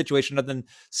advice in that situation other than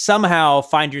somehow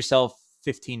find yourself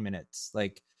 15 minutes,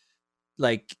 like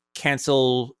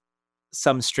cancel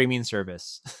some streaming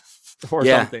service or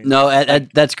Yeah, something. no,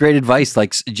 that's great advice.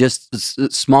 Like just a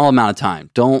small amount of time.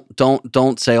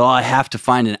 Don't say, oh, I have to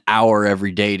find an hour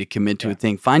every day to commit to a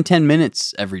thing. Find 10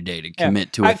 minutes every day to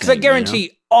commit to a thing. Because I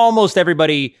guarantee almost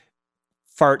everybody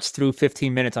farts through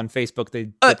 15 minutes on Facebook.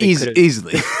 Easily,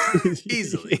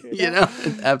 easily. You know,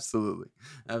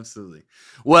 absolutely.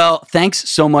 Well, thanks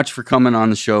so much for coming on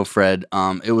the show, Fred.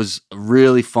 It was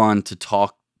really fun to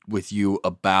talk with you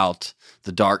about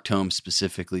the Dark Tome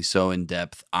specifically, so in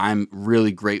depth. I'm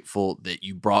really grateful that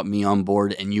you brought me on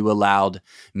board and you allowed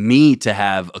me to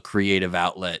have a creative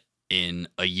outlet in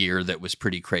a year that was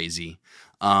pretty crazy.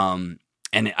 And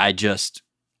I just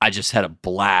had a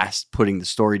blast putting the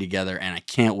story together, and I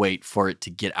can't wait for it to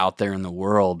get out there in the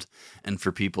world and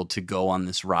for people to go on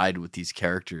this ride with these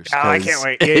characters. Oh, I can't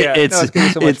wait. Yeah. It's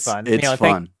going to be so much fun. It's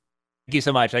fun. Thank you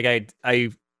so much. Like I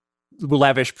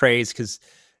lavish praise because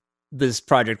this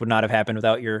project would not have happened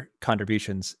without your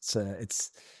contributions.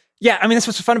 Yeah. I mean, that's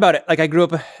what's fun about it. Like I grew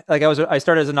up, like I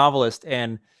started as a novelist,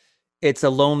 and it's a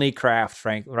lonely craft,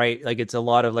 Frank, right? Like it's a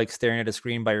lot of like staring at a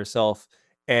screen by yourself.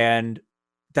 And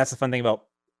that's the fun thing about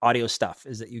audio stuff,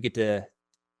 is that you get to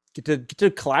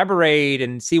collaborate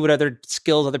and see what other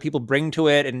skills other people bring to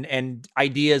it, and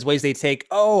ideas, ways they take.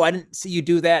 Oh, I didn't see you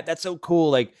do that. That's so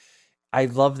cool. Like I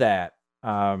love that.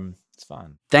 It's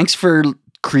fun. Thanks for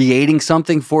creating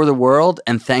something for the world,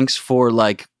 and thanks for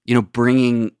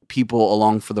bringing people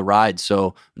along for the ride.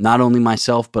 So not only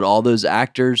myself, but all those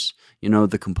actors,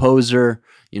 the composer,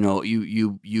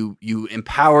 you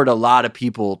empowered a lot of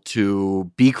people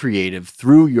to be creative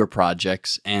through your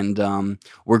projects, and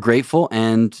we're grateful.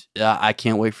 And I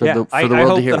can't wait for the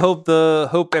world to hear. I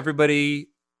hope everybody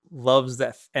loves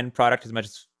that end product as much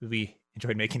as we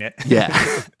enjoyed making it.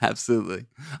 Yeah, absolutely.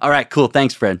 All right, cool.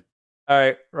 Thanks, Fred. All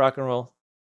right, rock and roll.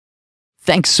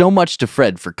 Thanks so much to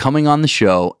Fred for coming on the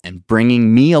show and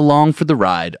bringing me along for the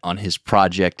ride on his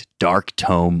project Dark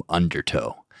Tome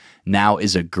Undertow. Now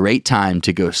is a great time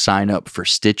to go sign up for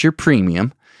Stitcher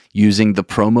Premium using the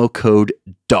promo code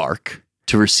DARK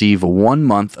to receive 1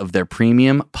 month of their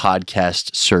premium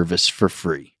podcast service for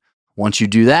free. Once you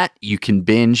do that, you can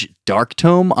binge Dark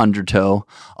Tome Undertow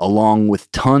along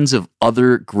with tons of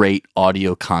other great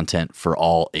audio content for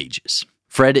all ages.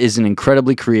 Fred is an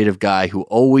incredibly creative guy who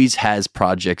always has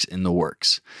projects in the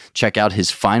works. Check out his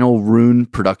Final Rune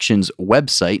Productions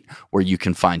website, where you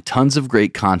can find tons of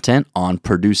great content on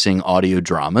producing audio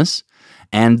dramas,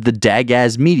 and the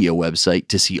Dagaz Media website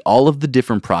to see all of the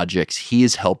different projects he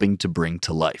is helping to bring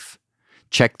to life.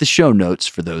 Check the show notes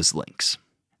for those links.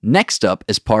 Next up,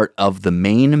 as part of the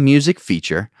main music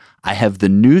feature, I have the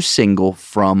new single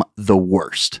from The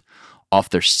Worst, off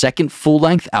their second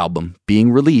full-length album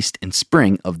being released in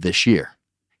spring of this year.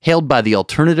 Hailed by the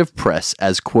alternative press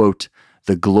as, quote,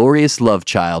 the glorious love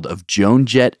child of Joan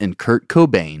Jett and Kurt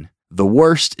Cobain, The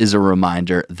Worst is a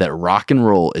reminder that rock and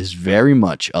roll is very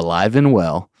much alive and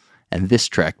well, and this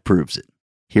track proves it.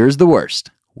 Here's The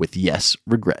Worst with Yes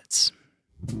Regrets.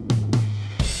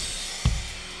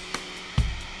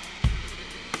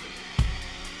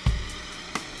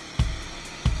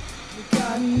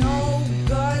 No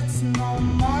guts, no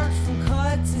marks from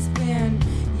cuts. It's been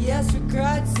yes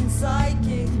regrets and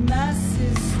psychic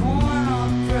messes, torn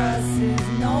off dresses,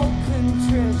 no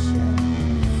contrition,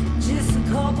 just a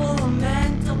couple of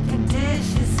mental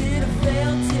conditions. Did I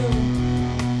fail to?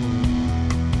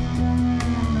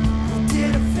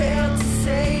 Did I fail to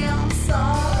say I'm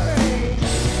sorry?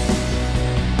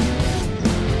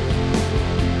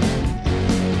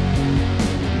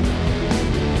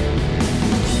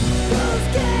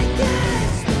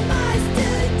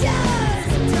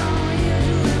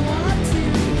 Want to,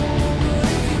 but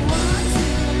if you want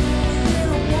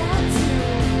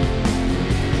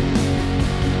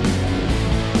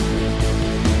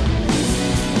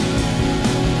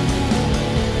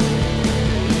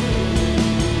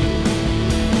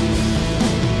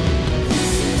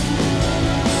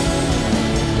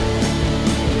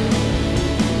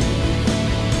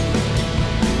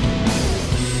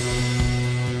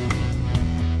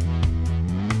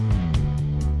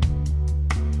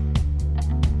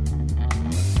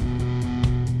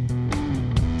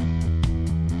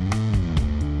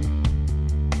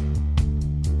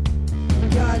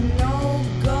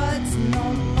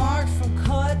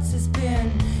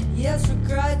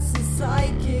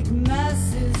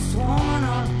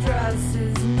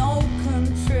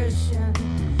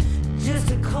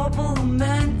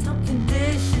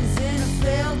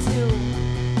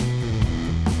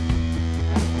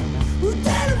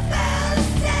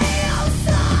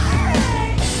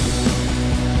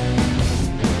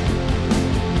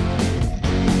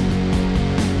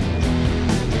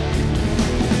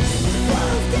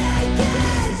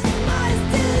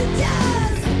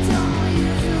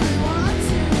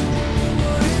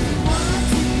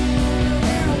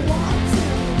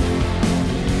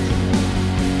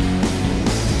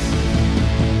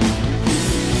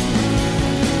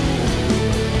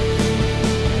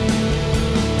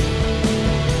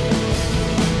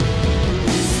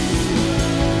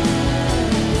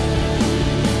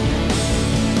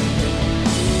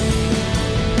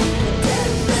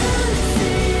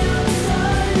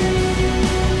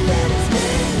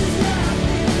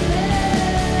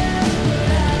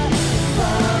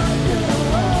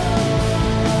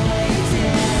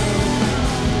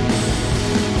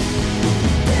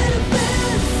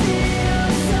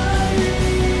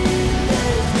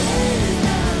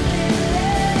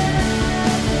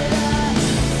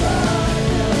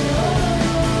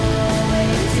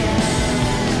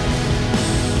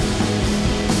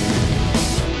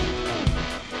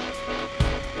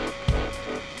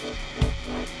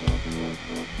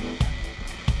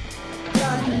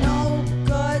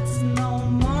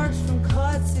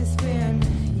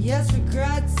Yes,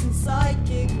 regrets and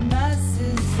psychic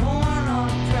messes, torn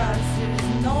off dresses,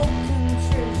 no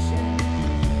contrition.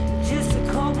 Just a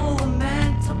couple of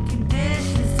mental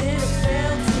conditions. Did it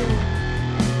fail to?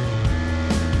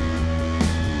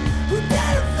 Who did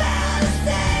it fail to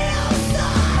say I'm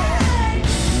sorry?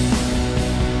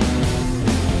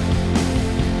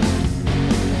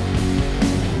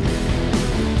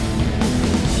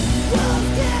 Wolves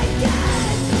can't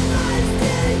get the mice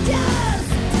did yes.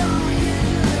 Don't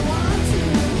usually want to,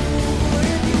 but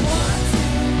if you want to,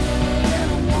 then I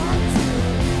want to.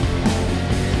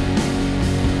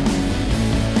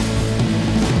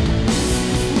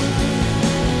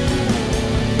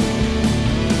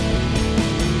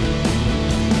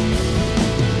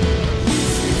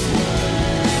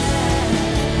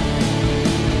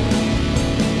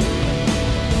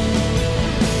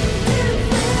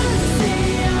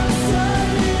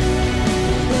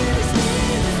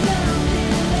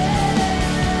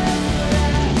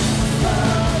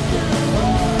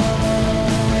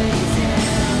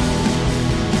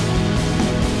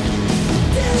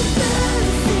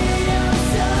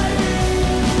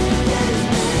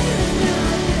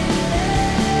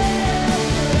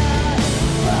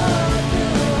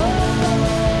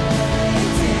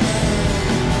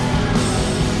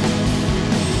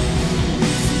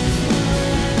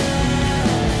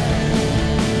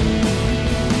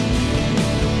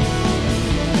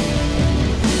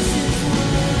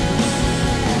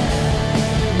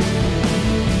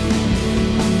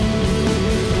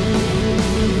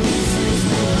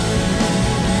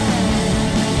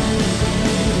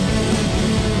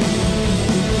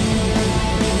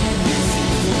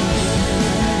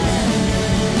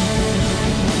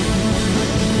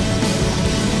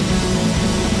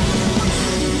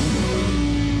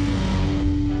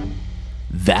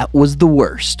 That was The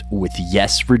Worst with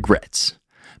Yes Regrets.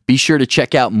 Be sure to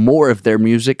check out more of their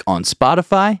music on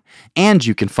Spotify, and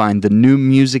you can find the new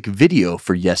music video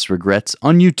for Yes Regrets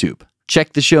on YouTube.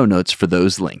 Check the show notes for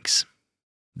those links.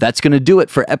 That's going to do it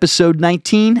for episode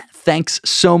 19. Thanks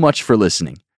so much for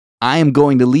listening. I am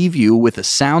going to leave you with a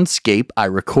soundscape I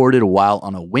recorded while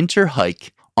on a winter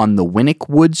hike on the Winnick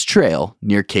Woods Trail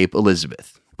near Cape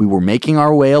Elizabeth. We were making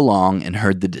our way along and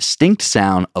heard the distinct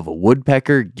sound of a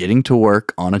woodpecker getting to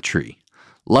work on a tree.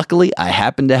 Luckily, I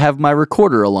happened to have my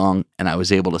recorder along, and I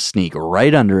was able to sneak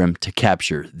right under him to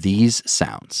capture these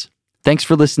sounds. Thanks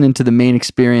for listening to the Main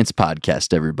Experience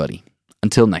podcast, everybody.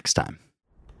 Until next time.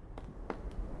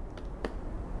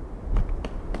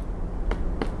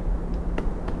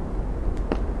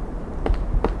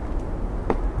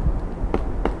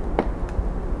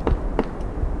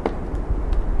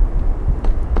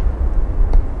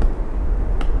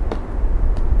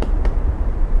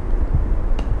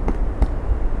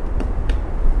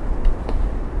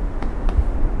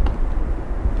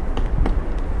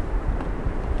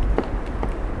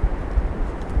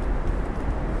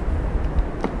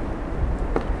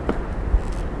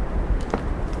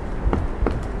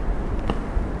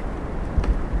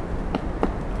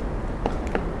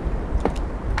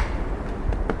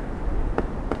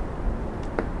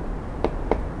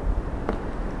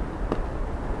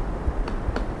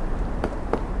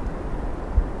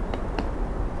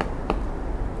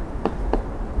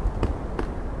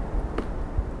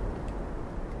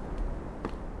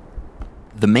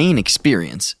 The Main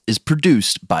Experience is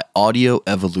produced by Audio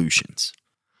Evolutions.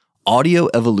 Audio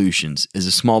Evolutions is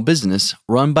a small business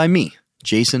run by me,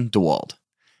 Jason DeWald,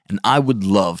 and I would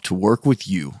love to work with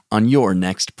you on your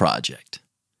next project.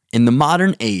 In the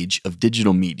modern age of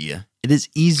digital media, it is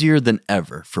easier than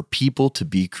ever for people to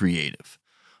be creative,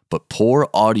 but poor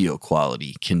audio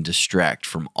quality can distract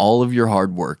from all of your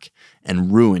hard work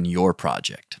and ruin your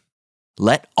project.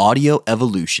 Let Audio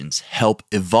Evolutions help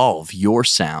evolve your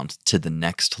sound to the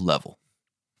next level.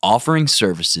 Offering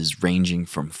services ranging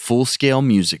from full-scale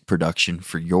music production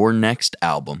for your next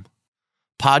album,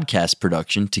 podcast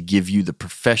production to give you the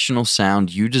professional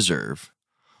sound you deserve,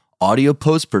 audio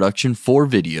post-production for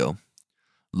video,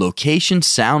 location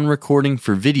sound recording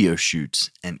for video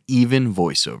shoots, and even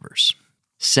voiceovers.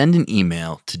 Send an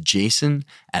email to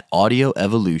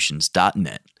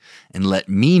jason@audioevolutions.net and let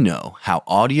me know how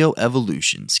Audio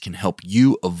Evolutions can help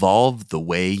you evolve the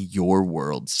way your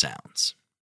world sounds.